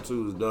 Chronicle Part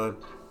 2 is done.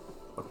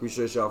 I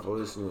appreciate y'all for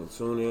listening.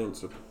 Tune in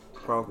to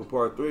Chronicle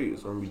Part 3.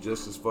 It's gonna be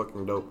just as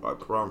fucking dope. I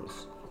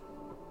promise.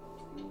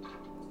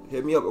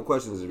 Hit me up with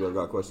questions if y'all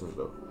got questions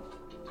though.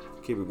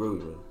 Keep it groovy,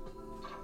 man.